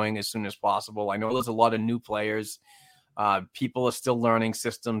chemistry going as soon as possible. I know there's a lot of new players. People are still learning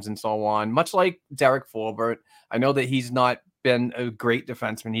systems and so on, much like Derek Forbort. I know that he's not been a great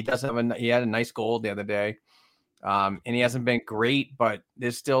defenseman. He had a nice goal the other day. And he hasn't been great, but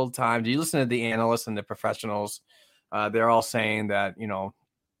there's still time. Do you listen to the analysts and the professionals? They're all saying that,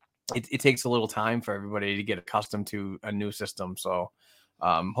 it takes a little time for everybody to get accustomed to a new system. So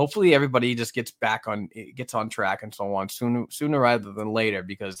hopefully everybody just gets on track and so on sooner rather than later,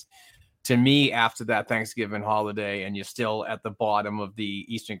 because to me, after that Thanksgiving holiday and you're still at the bottom of the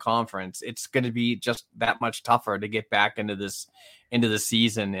Eastern Conference, it's going to be just that much tougher to get back into the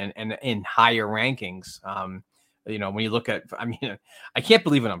season and in higher rankings. When you look at, I mean, I can't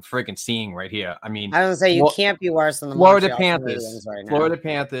believe what I'm freaking seeing right here. I mean, I was going to say, you can't be worse than the Florida Montreal Panthers Canadiens right now. Florida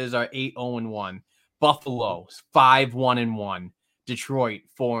Panthers are 8-0-1. Buffalo 5-1-1. Detroit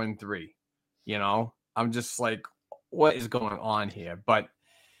 4-3. I'm just like, what is going on here? But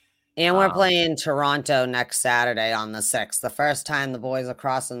and we're playing Toronto next Saturday on the 6th. The first time the boys are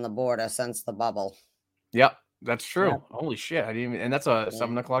crossing the border since the bubble. Yep, that's true. Yep. Holy shit! And that's a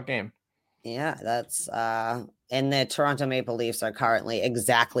 7:00 game. Yeah, that's and the Toronto Maple Leafs are currently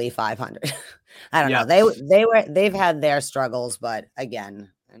exactly 500. I don't know. They've had their struggles, but again,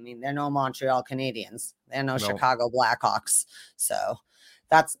 I mean, they're no Montreal Canadiens. They're no No. Chicago Blackhawks. So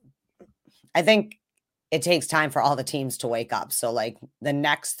I think it takes time for all the teams to wake up. So like the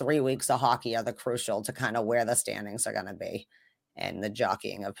next 3 weeks of hockey are the crucial to kind of where the standings are going to be and the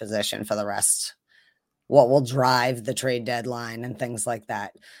jockeying of position for the rest. What will drive the trade deadline and things like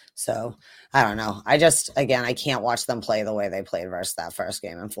that. So I don't know. I can't watch them play the way they played versus that first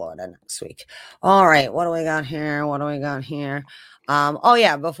game in Florida next week. All right. What do we got here?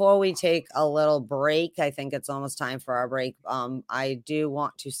 Before we take a little break, I think it's almost time for our break. I do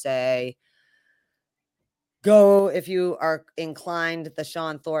want to say, go if you are inclined. The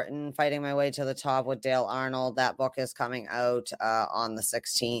Sean Thornton Fighting My Way to the Top with Dale Arnold. That book is coming out on the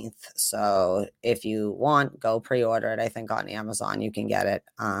 16th. So if you want, go pre-order it. I think on Amazon you can get it.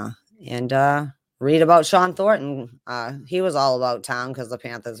 And read about Sean Thornton. He was all about town because the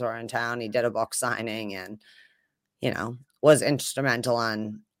Panthers were in town. He did a book signing and, was instrumental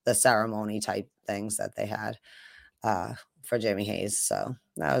on the ceremony type things that they had for Jimmy Hayes. So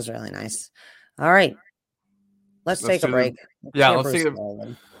that was really nice. All right. Let's take a break. Let's take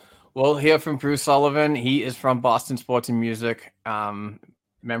a. We'll hear from Bruce Sullivan. He is from Boston Sports and Music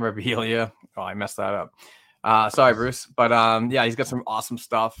Memorabilia. Oh, I messed that up. Sorry, Bruce. But he's got some awesome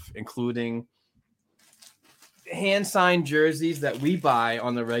stuff, including hand-signed jerseys that we buy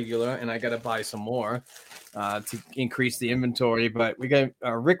on the regular, and I got to buy some more to increase the inventory. But we got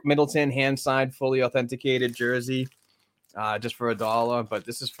a Rick Middleton hand-signed, fully authenticated jersey just for $1. But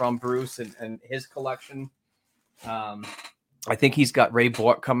this is from Bruce and his collection. I think he's got Ray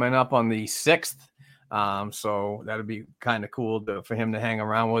Bork coming up on the 6th. So that'll be kind of cool for him to hang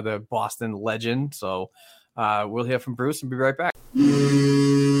around with a Boston legend. So we'll hear from Bruce and be right back.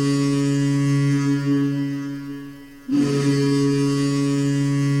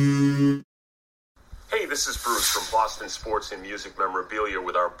 Hey, this is Bruce from Boston Sports and Music Memorabilia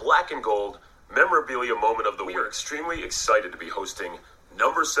with our Black and Gold Memorabilia Moment of the Week. We are extremely excited to be hosting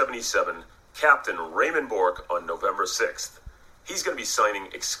number 77, Captain Raymond Bourque, on November 6th. He's going to be signing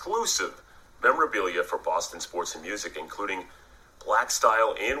exclusive memorabilia for Boston Sports and Music, including black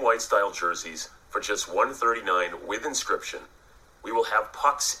style and white style jerseys for just $139 with inscription. We will have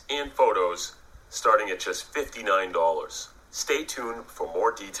pucks and photos starting at just $59. Stay tuned for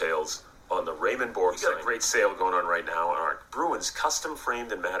more details on the Raymond Bourque. We got a great sale going on right now on our Bruins custom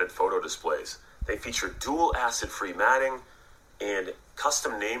framed and matted photo displays. They feature dual acid-free matting and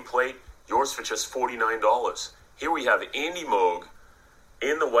custom nameplate, yours for just $49. Here we have Andy Moog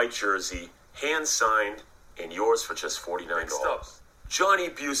in the white jersey, hand-signed, and yours for just $49. Next up, Johnny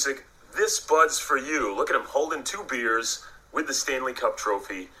Busick, this bud's for you. Look at him holding 2 beers with the Stanley Cup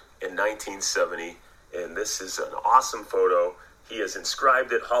trophy in 1970, and this is an awesome photo. He has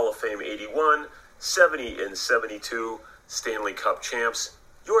inscribed it Hall of Fame 81, 70, and 72 Stanley Cup champs.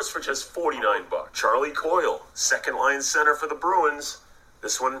 Yours for just $49. Charlie Coyle, second line center for the Bruins.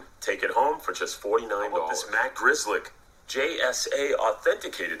 This one, take it home for just $49. This Matt Grzelcyk JSA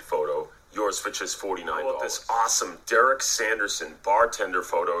authenticated photo, yours for just $49. This awesome Derek Sanderson bartender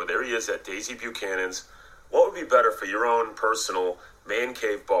photo. There he is at Daisy Buchanan's. What would be better for your own personal man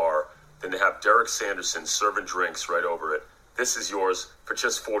cave bar than to have Derek Sanderson serving drinks right over it? This is yours for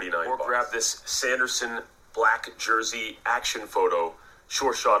just $49. Or grab this Sanderson black jersey action photo,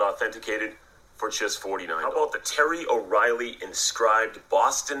 short shot authenticated, for just $49. How about the Terry O'Reilly inscribed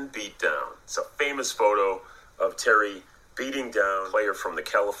Boston Beatdown? It's a famous photo of Terry beating down a player from the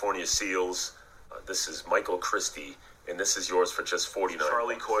California Seals. This is Michael Christie, and this is yours for just $49.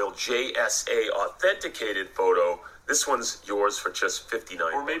 Charlie Coyle JSA authenticated photo. This one's yours for just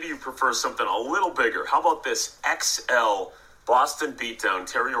 $59. Or maybe you prefer something a little bigger. How about this XL Boston Beatdown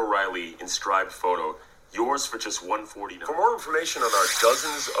Terry O'Reilly inscribed photo? Yours for just $149. For more information on our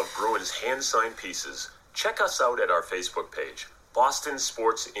dozens of Bruins hand-signed pieces, check us out at our Facebook page, Boston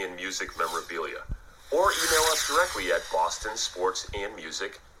Sports and Music Memorabilia, or email us directly at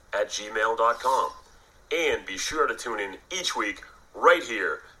bostonsportsandmusic@gmail.com. And be sure to tune in each week right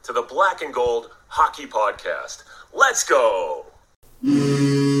here to the Black and Gold Hockey Podcast. Let's go!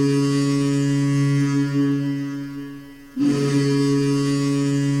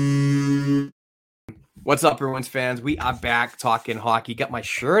 What's up, Bruins fans? We are back talking hockey. Got my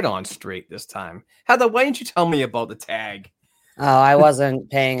shirt on straight this time. Heather, why didn't you tell me about the tag? Oh, I wasn't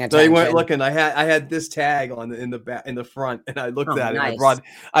paying attention. So you weren't looking. I had this tag on in the front, and I looked at nice. it.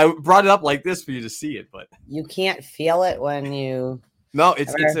 I brought it up like this for you to see it, but you can't feel it when you. No,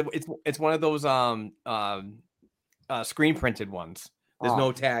 it's one of those screen printed ones. There's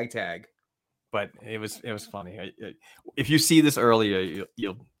no tag, but it was funny. If you see this earlier,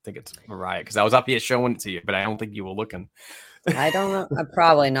 you'll think it's Mariah, because I was up here showing it to you, but I don't think you were looking. I don't know.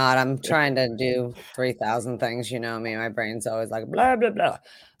 Probably not. I'm trying to do 3,000 things. You know me. My brain's always like blah, blah, blah.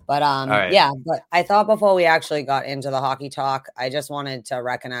 But All right. yeah, but I thought before we actually got into the hockey talk, I just wanted to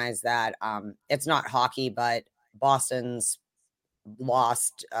recognize that it's not hockey, but Boston's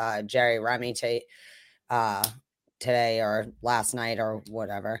lost Jerry Remy today or last night or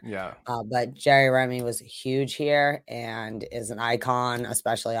whatever. Yeah. But Jerry Remy was huge here and is an icon,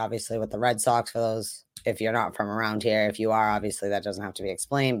 especially obviously with the Red Sox. For those, if you're not from around here, if you are, obviously that doesn't have to be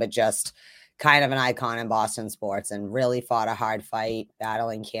explained, but just kind of an icon in Boston sports and really fought a hard fight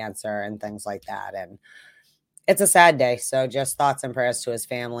battling cancer and things like that. And it's a sad day. So just thoughts and prayers to his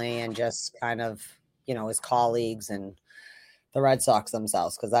family and just kind of, you know, his colleagues and the Red Sox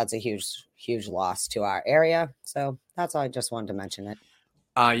themselves, because that's a huge loss to our area. So that's all. I just wanted to mention it.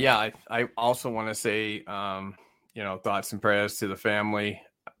 Yeah, I also want to say, you know, thoughts and prayers to the family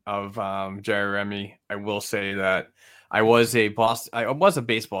of Jerry Remy. I will say that I was a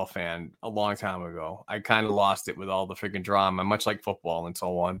baseball fan a long time ago. I kind of lost it with all the freaking drama, much like football and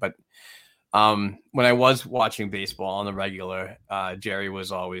so on. But when I was watching baseball on the regular, Jerry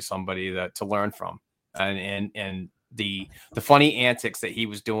was always somebody to learn from, and the funny antics that he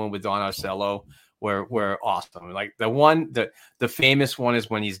was doing with Don Orsillo were awesome. Like the famous one is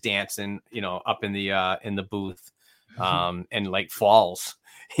when he's dancing, you know, up in the booth, and like falls,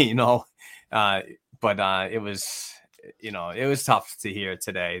 you know. But it was, you know, it was tough to hear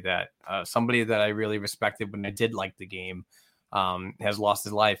today that somebody that I really respected when I did like the game has lost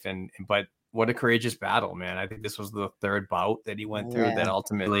his life. But what a courageous battle, man. I think this was the third bout that he went through that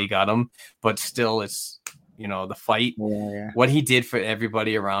ultimately got him. But still, it's, you know, the fight, what he did for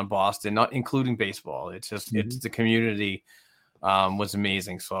everybody around Boston, not including baseball. It's just, it's the community was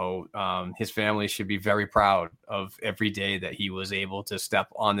amazing. So his family should be very proud of every day that he was able to step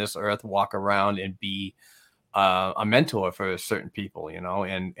on this earth, walk around and be a mentor for certain people, you know,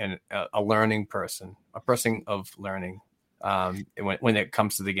 and a learning person, a person of learning when it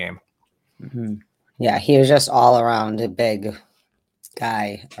comes to the game. Mm-hmm. Yeah, he was just all around a big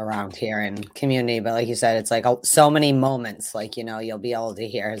guy around here in community. But like you said, it's like so many moments, like, you know, you'll be able to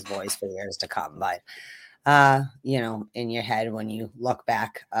hear his voice for years to come. But you know, in your head when you look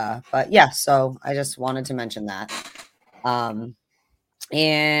back. But yeah, so I just wanted to mention that.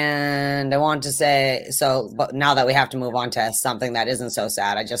 And I want to say, but now that we have to move on to something that isn't so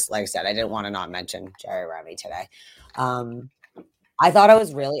sad, like I said, I didn't want to not mention Jerry Remy today. I thought it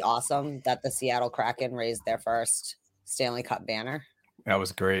was really awesome that the Seattle Kraken raised their first Stanley Cup banner. That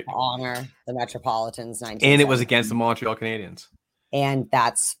was great. To honor the Metropolitans. And it was against the Montreal Canadiens. And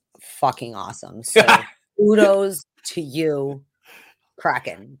that's fucking awesome. So kudos to you,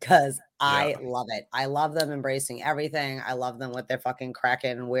 Kraken, because I love it. I love them embracing everything. I love them with their fucking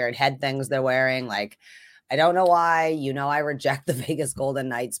Kraken weird head things they're wearing. Like, I don't know why. You know, I reject the Vegas Golden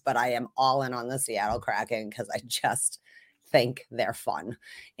Knights, but I am all in on the Seattle Kraken because I just think they're fun.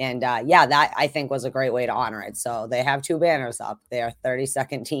 And that I think was a great way to honor it. So they have two banners up. Their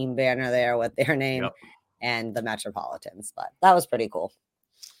 32nd team banner there with their name and the Metropolitans. But that was pretty cool.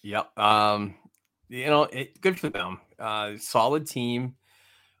 Yep. You know, good for them. Solid team.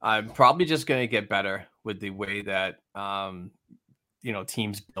 I'm probably just going to get better with the way that, you know,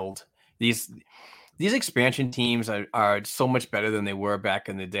 teams build. These expansion teams are so much better than they were back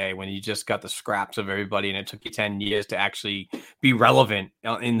in the day when you just got the scraps of everybody and it took you 10 years to actually be relevant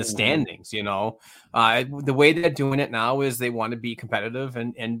in the standings. You know, the way they're doing it now is they want to be competitive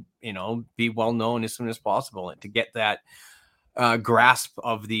and, you know, be well known as soon as possible and to get that grasp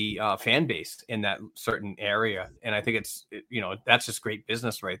of the fan base in that certain area. And I think you know, that's just great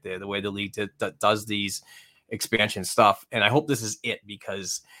business right there, the way the league does these expansion stuff. And I hope this is it,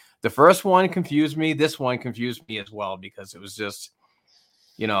 because the first one confused me. This one confused me as well, because it was just,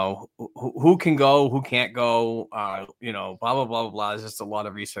 you know, who can go, who can't go, you know, blah, blah, blah, blah, blah. There's just a lot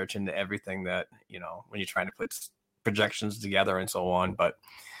of research into everything that, you know, when you're trying to put projections together and so on. But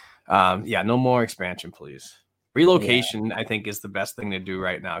no more expansion, please. Relocation, I think, is the best thing to do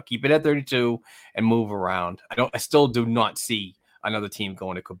right now. Keep it at 32 and move around. I still do not see another team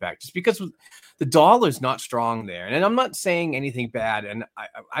going to Quebec just because the dollar is not strong there. And I'm not saying anything bad. And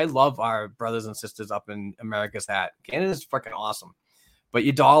I love our brothers and sisters up in America's Hat. Canada's freaking awesome. But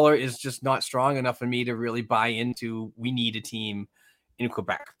your dollar is just not strong enough for me to really buy into we need a team in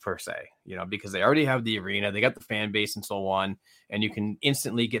Quebec per se, you know, because they already have the arena, they got the fan base and so on, and you can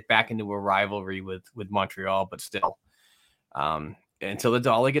instantly get back into a rivalry with Montreal, but still until the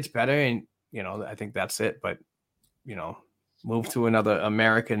dollar gets better. And, you know, I think that's it. But, you know, move to another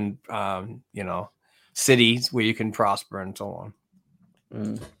American, you know, cities where you can prosper and so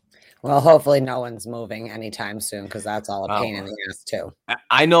on. Well, hopefully no one's moving anytime soon because that's all a pain in the ass too.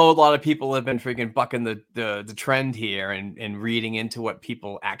 I know a lot of people have been freaking bucking the trend here and reading into what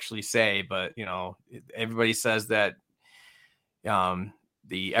people actually say, but everybody says that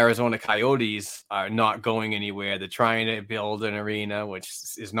the Arizona Coyotes are not going anywhere. They're trying to build an arena, which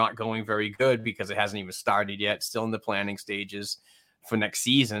is not going very good because it hasn't even started yet. Still in the planning stages for next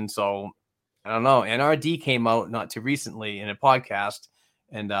season. So I don't know. NRD came out not too recently in a podcast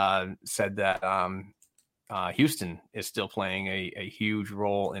and said that Houston is still playing a huge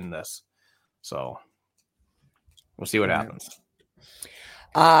role in this. So we'll see what happens.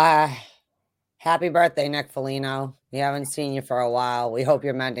 Happy birthday, Nick Foligno. We haven't seen you for a while. We hope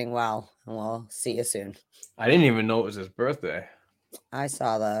you're mending well, and we'll see you soon. I didn't even know it was his birthday. I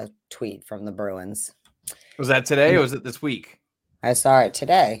saw the tweet from the Bruins. Was that today or was it this week? I saw it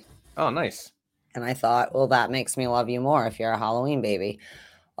today. Oh, nice. And I thought, well, that makes me love you more if you're a Halloween baby.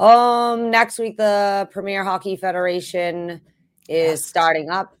 Next week, the Premier Hockey Federation is starting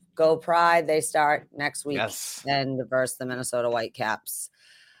up. Go Pride. They start next week and versus the Minnesota Whitecaps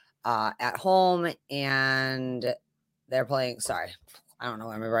at home. And they're playing, I don't know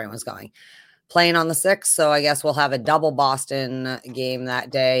where my brain was going. Playing on the 6th. So I guess we'll have a double Boston game that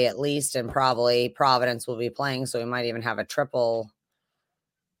day at least. And probably Providence will be playing. So we might even have a triple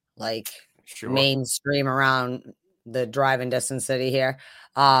mainstream around the driving distance city here.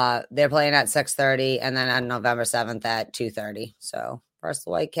 They're playing at 6:30 and then on November 7th at 2:30. So first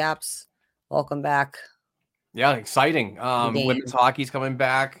the Whitecaps, welcome back. Yeah, exciting. Women's hockey's coming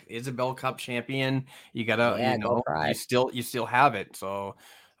back. Isabel Cup champion. You gotta, you still have it. So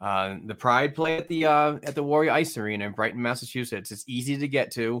the Pride play at the Warrior Ice Arena in Brighton, Massachusetts. It's easy to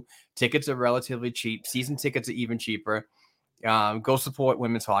get to. Tickets are relatively cheap. Season tickets are even cheaper. Go support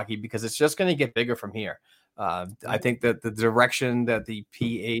women's hockey because it's just going to get bigger from here. I think that the direction that the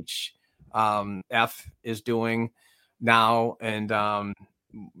PHF is doing now and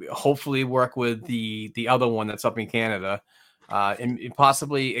hopefully work with the other one that's up in Canada and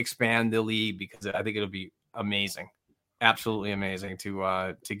possibly expand the league because I think it'll be amazing. Absolutely amazing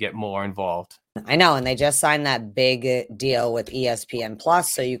to get more involved. I know, and they just signed that big deal with ESPN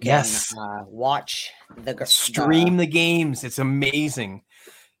Plus, so you can watch stream the games. It's amazing,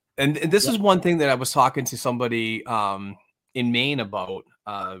 and this is one thing that I was talking to somebody in Maine about.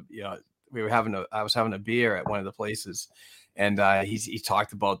 I was having a beer at one of the places, and he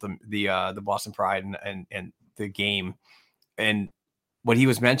talked about the Boston Pride and the game, and what he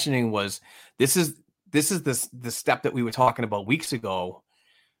was mentioning was this is the step that we were talking about weeks ago.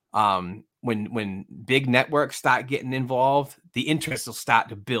 When big networks start getting involved, the interest will start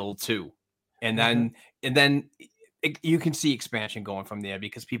to build too. And then you can see expansion going from there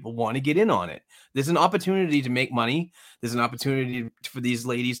because people want to get in on it. There's an opportunity to make money. There's an opportunity for these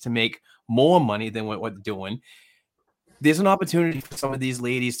ladies to make more money than what they're doing. There's an opportunity for some of these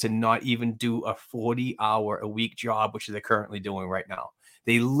ladies to not even do a 40-hour-a-week job, which they're currently doing right now.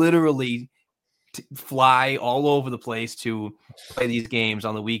 They literally fly all over the place to play these games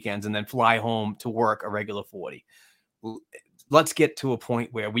on the weekends and then fly home to work a regular 40. Let's get to a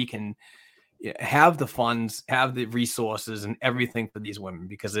point where we can have the funds, have the resources and everything for these women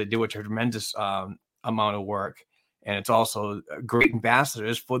because they do a tremendous amount of work. And it's also great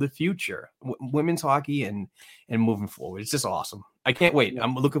ambassadors for the future, women's hockey and moving forward. It's just awesome. I can't wait.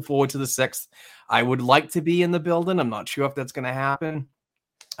 I'm looking forward to the 6th. I would like to be in the building. I'm not sure if that's going to happen.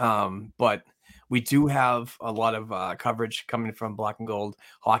 But we do have a lot of coverage coming from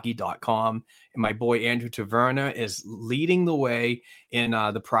blackandgoldhockey.com. And my boy Andrew Taverna is leading the way in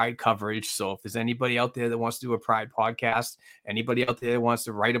the Pride coverage. So if there's anybody out there that wants to do a Pride podcast, anybody out there that wants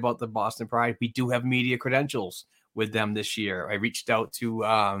to write about the Boston Pride, we do have media credentials with them this year. I reached out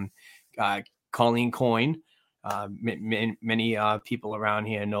to Colleen Coyne. Many people around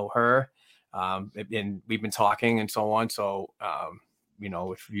here know her. And we've been talking and so on. So,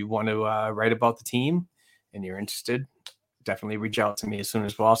 if you want to write about the team and you're interested, definitely reach out to me as soon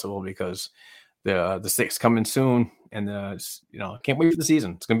as possible because the 6th coming soon and can't wait for the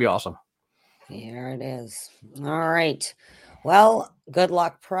season. It's going to be awesome. Here it is. All right. Well, good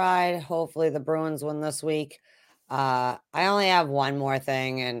luck, Pride. Hopefully the Bruins win this week. I only have one more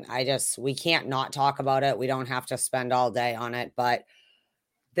thing and we can't not talk about it. We don't have to spend all day on it, but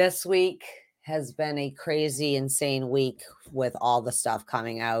this week has been a crazy, insane week with all the stuff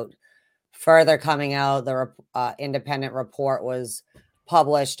coming out. Further coming out, the independent report was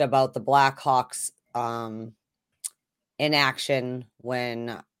published about the Blackhawks inaction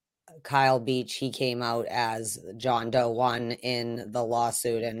when Kyle Beach, he came out as John Doe 1 in the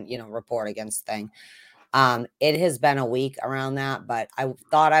lawsuit and, report against thing. It has been a week around that, but I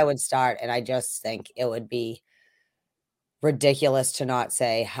thought I would start, and I just think it would be ridiculous to not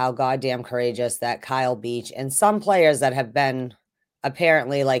say how goddamn courageous that Kyle Beach and some players that have been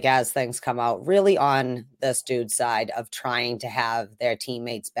apparently, like, as things come out, really on this dude's side of trying to have their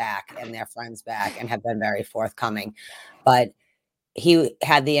teammates back and their friends back, and have been very forthcoming. But he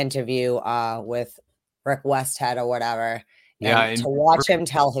had the interview with Rick Westhead or whatever. And to watch him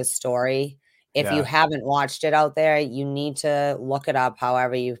tell his story, if you haven't watched it out there, you need to look it up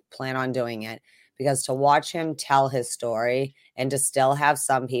however you plan on doing it. Because to watch him tell his story and to still have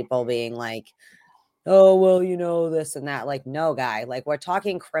some people being like, oh, well, you know, this and that. Like, no, guy. Like, we're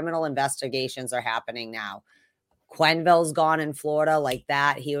talking criminal investigations are happening now. Quenneville's gone in Florida like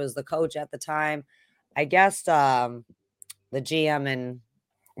that. He was the coach at the time. I guess the GM in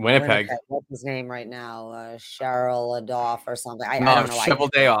Winnipeg. What's his name right now? Cheryl Adoff or something. I don't know. Shovel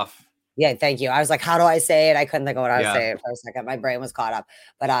Day Off. Yeah, thank you. I was like, how do I say it? I couldn't think of what I was saying for a second. My brain was caught up.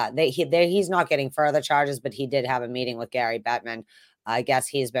 But he's not getting further charges, but he did have a meeting with Gary Bettman. I guess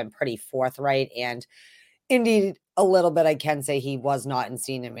he's been pretty forthright, and indeed a little bit. I can say he was not in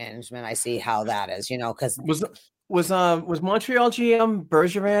senior management. I see how that is, you know, because was Montreal GM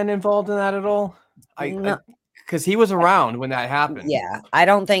Bergevin involved in that at all? Because he was around when that happened. Yeah, I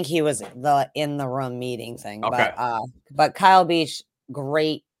don't think he was in the room meeting thing. Okay. But Kyle Beach,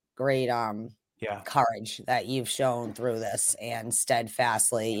 great courage that you've shown through this, and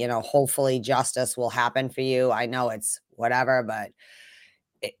steadfastly, you know, hopefully justice will happen for you. I know it's whatever, but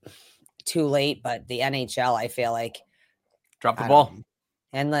too late. But the NHL, I feel like, drop the ball.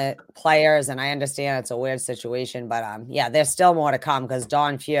 And the players, and I understand it's a weird situation, but there's still more to come, because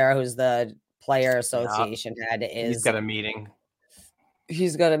Don Fuhr, who's the player association head, he's got a meeting.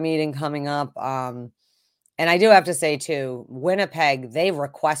 He's got a meeting coming up. And I do have to say, too, Winnipeg, they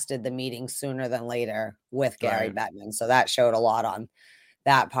requested the meeting sooner than later with Gary Bettman. So that showed a lot on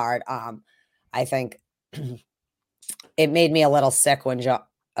that part. I think it made me a little sick when Joel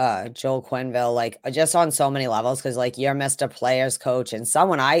Quenneville, like, just on so many levels, because, like, you're Mr. Players coach and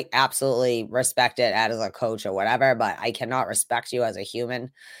someone I absolutely respect it as a coach or whatever, but I cannot respect you as a human,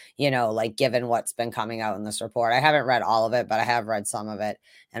 you know, like, given what's been coming out in this report. I haven't read all of it, but I have read some of it.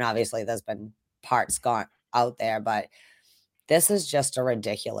 And obviously there's been parts gone out there, but this is just a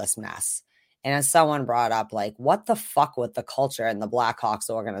ridiculous mess. And as someone brought up, like, what the fuck with the culture in the Blackhawks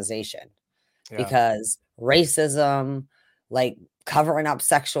organization? Because racism, like covering up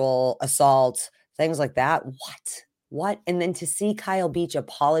sexual assault, things like that. What? And then to see Kyle Beach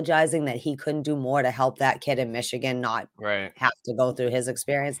apologizing that he couldn't do more to help that kid in Michigan not have to go through his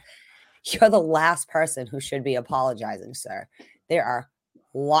experience. You're the last person who should be apologizing, sir. There are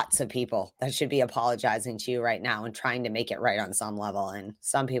lots of people that should be apologizing to you right now and trying to make it right on some level. And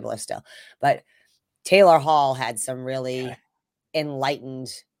some people are still, but Taylor Hall had some really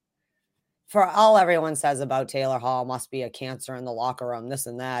enlightened, for all everyone says about Taylor Hall, must be a cancer in the locker room, this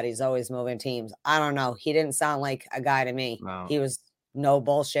and that. He's always moving teams. I don't know. He didn't sound like a guy to me. No. He was no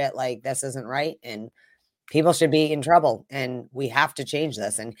bullshit. Like, this isn't right. And people should be in trouble, and we have to change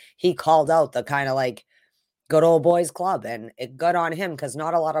this. And he called out the kind of like good old boys club, and it good on him, because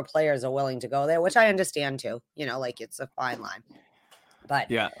not a lot of players are willing to go there, which I understand too, you know, like, it's a fine line. But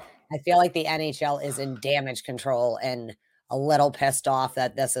I feel like the NHL is in damage control and a little pissed off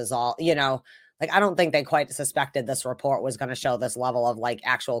that this is all, you know, like, I don't think they quite suspected this report was going to show this level of like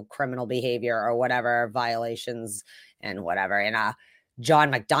actual criminal behavior or whatever, violations and whatever. And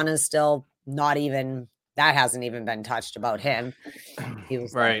John McDonough's still not even, that hasn't even been touched about him. He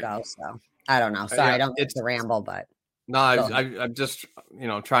was let go, so I don't know. Sorry, I don't get to ramble, but no, I'm just, you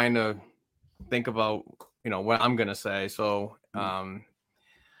know, trying to think about, you know, what I'm gonna say. So,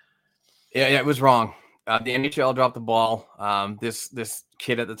 it was wrong. The NHL dropped the ball. This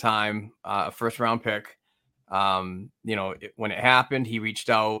kid at the time, a first round pick. You know, when it happened, he reached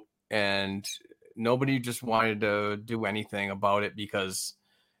out, and nobody just wanted to do anything about it because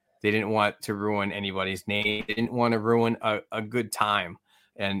they didn't want to ruin anybody's name. They didn't want to ruin a good time.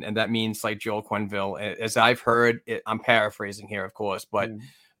 And that means like Joel Quenneville, as I've heard it, I'm paraphrasing here, of course, but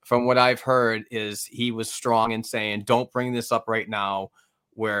from what I've heard is he was strong in saying, don't bring this up right now.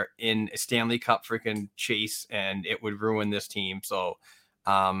 We're in a Stanley Cup freaking chase and it would ruin this team. So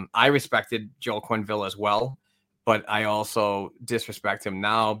I respected Joel Quenneville as well, but I also disrespect him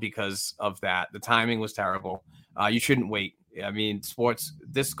now because of that. The timing was terrible. You shouldn't wait. I mean, sports,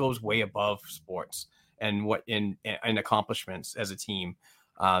 this goes way above sports and what in accomplishments as a team.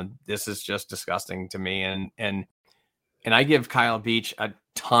 This is just disgusting to me. And I give Kyle Beach a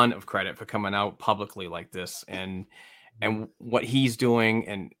ton of credit for coming out publicly like this and what he's doing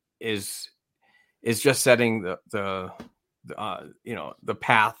and is is just setting the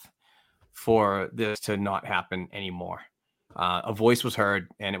path for this to not happen anymore. A voice was heard,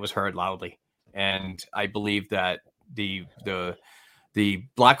 and it was heard loudly. And I believe that the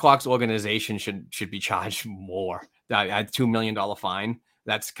Blackhawks organization should be charged more. That $2 million fine,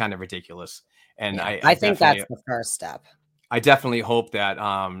 that's kind of ridiculous. And yeah, I think that's the first step. I definitely hope that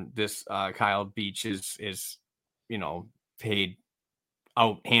this Kyle Beach is paid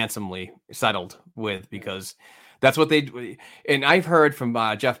out handsomely, settled with, because that's what they do. And I've heard from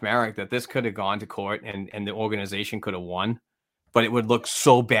Jeff Marek that this could have gone to court and the organization could have won, but it would look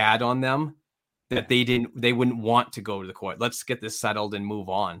so bad on them that they wouldn't want to go to the court. Let's get this settled and move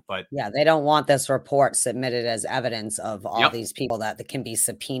on. But yeah, they don't want this report submitted as evidence of all these people that can be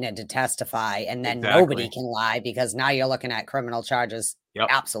subpoenaed to testify, and then nobody can lie, because now you're looking at criminal charges.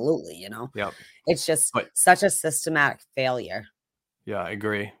 Absolutely. It's just such a systematic failure. Yeah, I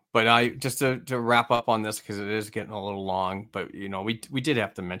agree. But I just to wrap up on this, because it is getting a little long, but we did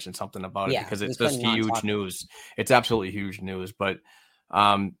have to mention something about it, because it's just huge news. It's absolutely huge news. But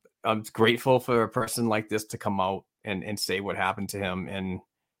I'm grateful for a person like this to come out and say what happened to him. And,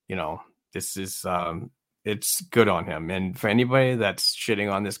 this is, it's good on him. And for anybody that's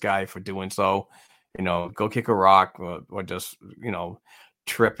shitting on this guy for doing so, go kick a rock or just,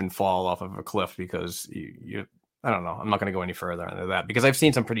 trip and fall off of a cliff, because I don't know. I'm not going to go any further into that, because I've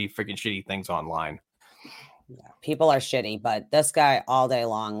seen some pretty freaking shitty things online. Yeah, people are shitty, but this guy all day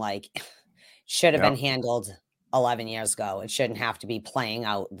long, should have been handled 11 years ago. It shouldn't have to be playing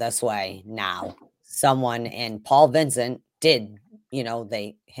out this way now. Someone, and Paul Vincent did,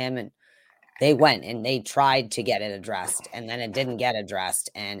 they went and they tried to get it addressed, and then it didn't get addressed.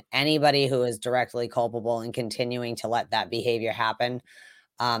 And anybody who is directly culpable in continuing to let that behavior happen,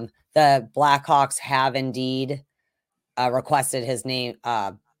 the Blackhawks have indeed requested his name.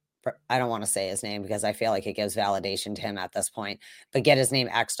 I don't want to say his name because I feel like it gives validation to him at this point, but get his name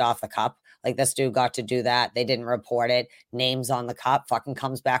X'd off the cup. This dude got to do that. They didn't report it. Names on the cup, fucking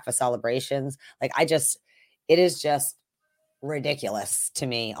comes back for celebrations. It is just ridiculous to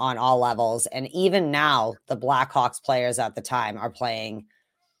me on all levels. And even now, the Blackhawks players at the time are playing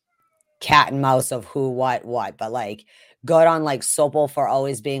cat and mouse of who, what. But good on Sopel for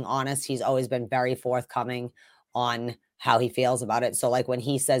always being honest. He's always been very forthcoming on how he feels about it. So when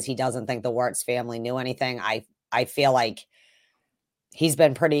he says he doesn't think the Wirtz family knew anything, I feel like he's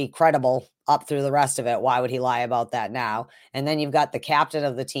been pretty credible up through the rest of it. Why would he lie about that now? And then you've got the captain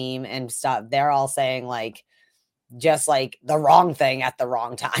of the team and stuff. They're all saying just the wrong thing at the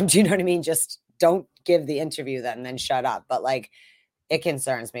wrong time. Do you know what I mean? Just don't give the interview then shut up. But it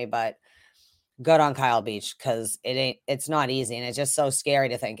concerns me, but good on Kyle Beach, because it's not easy. And it's just so scary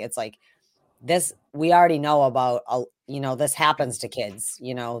to think it's this, we already know about, this happens to kids,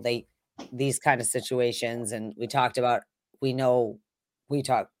 these kind of situations. And we talked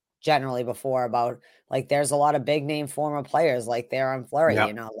generally before about there's a lot of big name former players there on Fleury,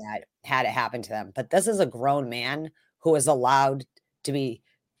 that had it happen to them. But this is a grown man who is allowed to be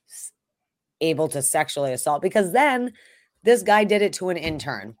able to sexually assault, because then this guy did it to an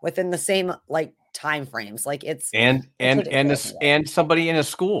intern within the same time frames. And somebody in a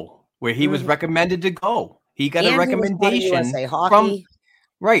school where he was recommended to go. He got a recommendation from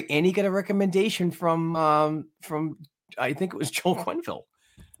right, and he got a recommendation from I think it was Joel Quenneville.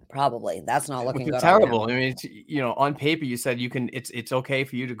 Probably. That's not looking good. Terrible. I mean, it's, on paper you said it's okay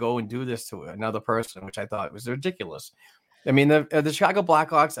for you to go and do this to another person, which I thought was ridiculous. I mean, the Chicago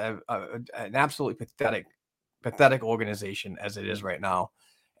Blackhawks have an absolutely pathetic organization as it is right now,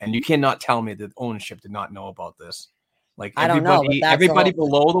 and you cannot tell me that ownership did not know about this. I don't know. Everybody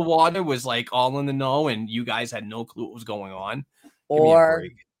below the water was all in the know, and you guys had no clue what was going on.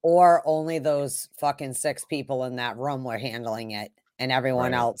 Or only those fucking 6 people in that room were handling it, and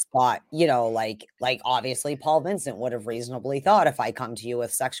everyone else thought, obviously Paul Vincent would have reasonably thought, if I come to you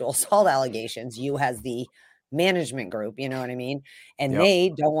with sexual assault allegations, you as the management group, you know what I mean? And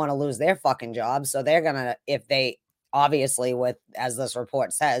they don't want to lose their fucking job. So they're going to, if they obviously as this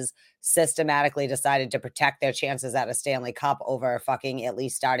report says, systematically decided to protect their chances at a Stanley Cup over fucking at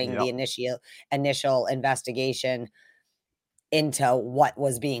least starting the initial investigation into what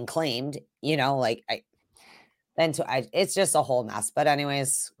was being claimed, it's just a whole mess. But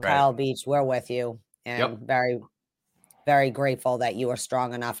anyways, Kyle Beach, we're with you, and very, very grateful that you are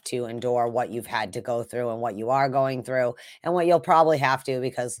strong enough to endure what you've had to go through and what you are going through and what you'll probably have to,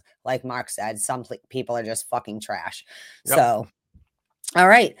 because like Mark said, some people are just fucking trash. So, all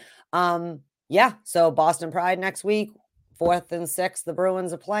right. So Boston Pride next week, 4th and 6th, the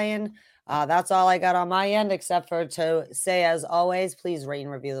Bruins are playing. That's all I got on my end, except for to say, as always, please rate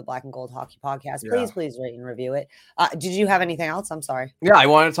and review the Black and Gold Hockey Podcast. Please rate and review it. Did you have anything else? I'm sorry. Yeah, I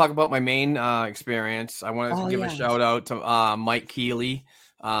wanted to talk about my Maine experience. I wanted to give a shout out to Mike Keeley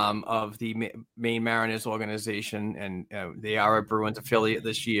of the Maine Mariners organization, and they are a Bruins affiliate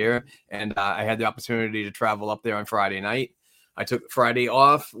this year. And I had the opportunity to travel up there on Friday night. I took Friday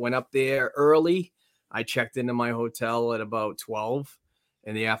off, went up there early. I checked into my hotel at about 12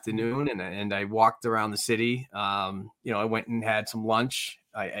 in the afternoon, and I walked around the city. I went and had some lunch.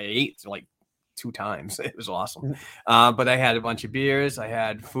 I ate like 2 times. It was awesome. But I had a bunch of beers. I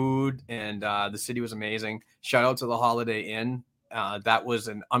had food, and the city was amazing. Shout out to the Holiday Inn. That was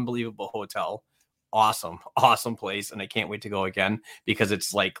an unbelievable hotel. Awesome place. And I can't wait to go again because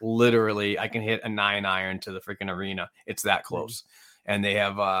it's like literally I can hit a 9-iron to the freaking arena. It's that close. And they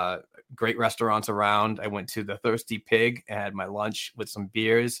have great restaurants around. I went to the Thirsty Pig and had my lunch with some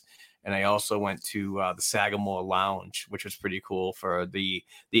beers. And I also went to the Sagamore Lounge, which was pretty cool for the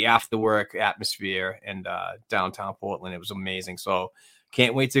after work atmosphere in downtown Portland. It was amazing. So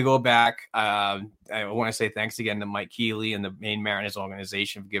can't wait to go back. I want to say thanks again to Mike Keeley and the Maine Mariners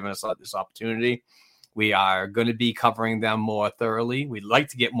organization for giving us this opportunity. We are going to be covering them more thoroughly. We'd like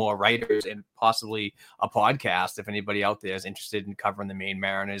to get more writers and possibly a podcast if anybody out there is interested in covering the Maine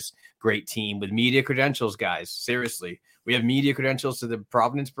Mariners. Great team with media credentials, guys. Seriously. We have media credentials to the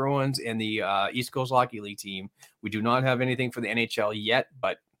Providence Bruins and the East Coast Hockey League team. We do not have anything for the NHL yet,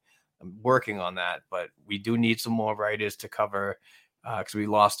 but I'm working on that. But we do need some more writers to cover because we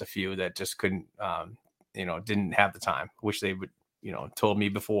lost a few that just couldn't, didn't have the time. Wish they would, told me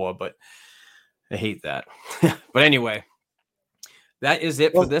before, but I hate that. But anyway, that is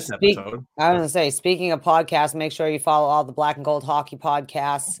it for this episode. I was going to say, speaking of podcasts, make sure you follow all the Black and Gold Hockey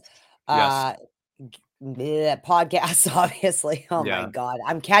podcasts. Yes. Podcasts, obviously. Oh my God.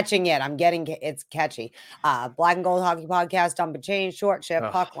 I'm catching it. I'm getting it's catchy. Black and Gold Hockey Podcast, Dump and Change, Short Shift,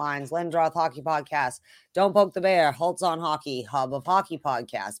 Puck Lines, Lindroth Hockey Podcast, Don't Poke the Bear, Holtz on Hockey, Hub of Hockey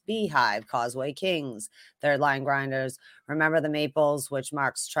Podcast, Beehive, Causeway Kings, Third Line Grinders, Remember the Maples, which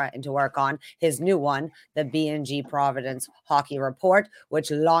Mark's trying to work on, his new one, the B&G Providence Hockey Report, which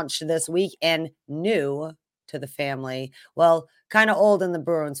launched this week and new to the family. Well, kind of old in the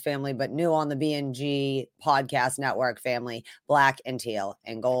Bruins family, but new on the B&G Podcast Network family, Black and Teal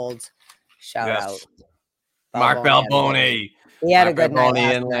and Gold. Shout out. Mark Balboni. He had a good night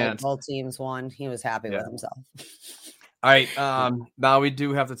last night. Both teams won. He was happy with himself. All right. Now we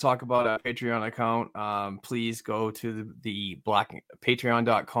do have to talk about our Patreon account. Please go to the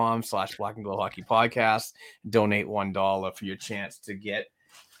patreon.com/Black and Gold Hockey Podcast. Donate $1 for your chance to get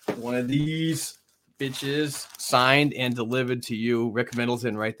one of these bitches signed and delivered to you. Rick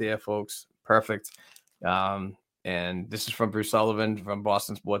Middleton right there, folks. Perfect. And this is from Bruce Sullivan from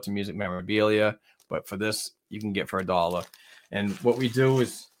Boston Sports and Music Memorabilia. But for this, you can get for $1. And what we do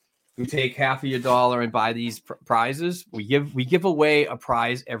is we take half of your dollar and buy these prizes. We give away a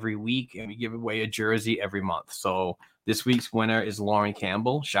prize every week, and we give away a jersey every month. So this week's winner is Lauren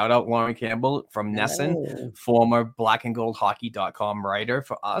Campbell. Shout out Lauren Campbell from Nesson, former blackandgoldhockey.com writer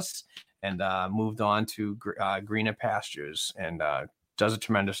for us, and moved on to greener pastures and does a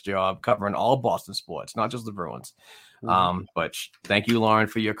tremendous job covering all Boston sports, not just the Bruins. But thank you, Lauren,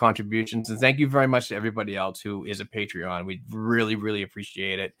 for your contributions. And thank you very much to everybody else who is a Patreon. We really, really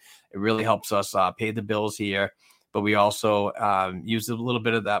appreciate it. It really helps us pay the bills here. But we also use a little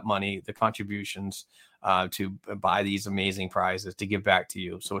bit of that money, the contributions, to buy these amazing prizes to give back to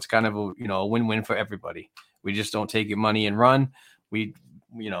you. So it's kind of a win-win for everybody. We just don't take your money and run. We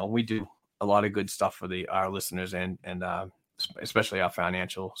do a lot of good stuff for our listeners and especially our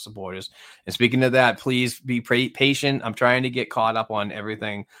financial supporters. And speaking of that, please be patient. I'm trying to get caught up on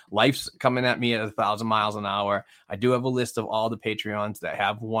everything. Life's coming at me at 1,000 miles an hour. I do have a list of all the Patreons that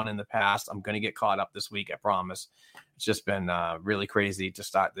have won in the past. I'm going to get caught up this week, I promise. It's just been really crazy to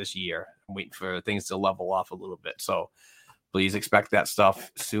start this year. I'm waiting for things to level off a little bit. So please expect that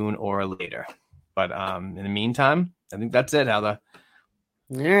stuff soon or later. But in the meantime, I think that's it, Heather.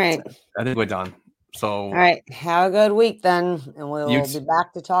 All right. I think we're done. So, all right. Have a good week then. And we'll be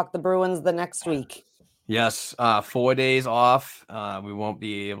back to talk the Bruins the next week. Yes. 4 days off. We won't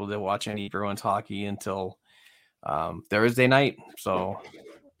be able to watch any Bruins hockey until Thursday night. So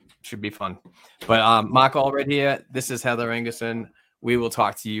should be fun. But Mark Allred here. This is Heather Ingerson. We will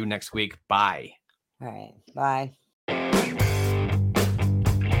talk to you next week. Bye. All right. Bye.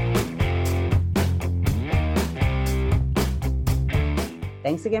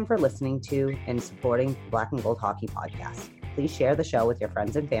 Thanks again for listening to and supporting Black and Gold Hockey Podcast. Please share the show with your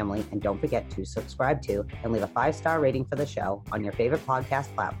friends and family, and don't forget to subscribe to and leave a 5-star rating for the show on your favorite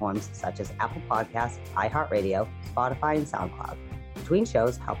podcast platforms such as Apple Podcasts, iHeartRadio, Spotify, and SoundCloud. Between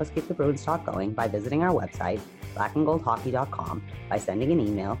shows, help us keep the Bruins talk going by visiting our website, blackandgoldhockey.com, by sending an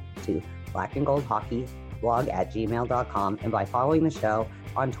email to blackandgoldhockeyblog@gmail.com, and by following the show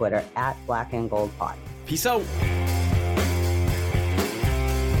on Twitter @blackandgoldpod. Peace out.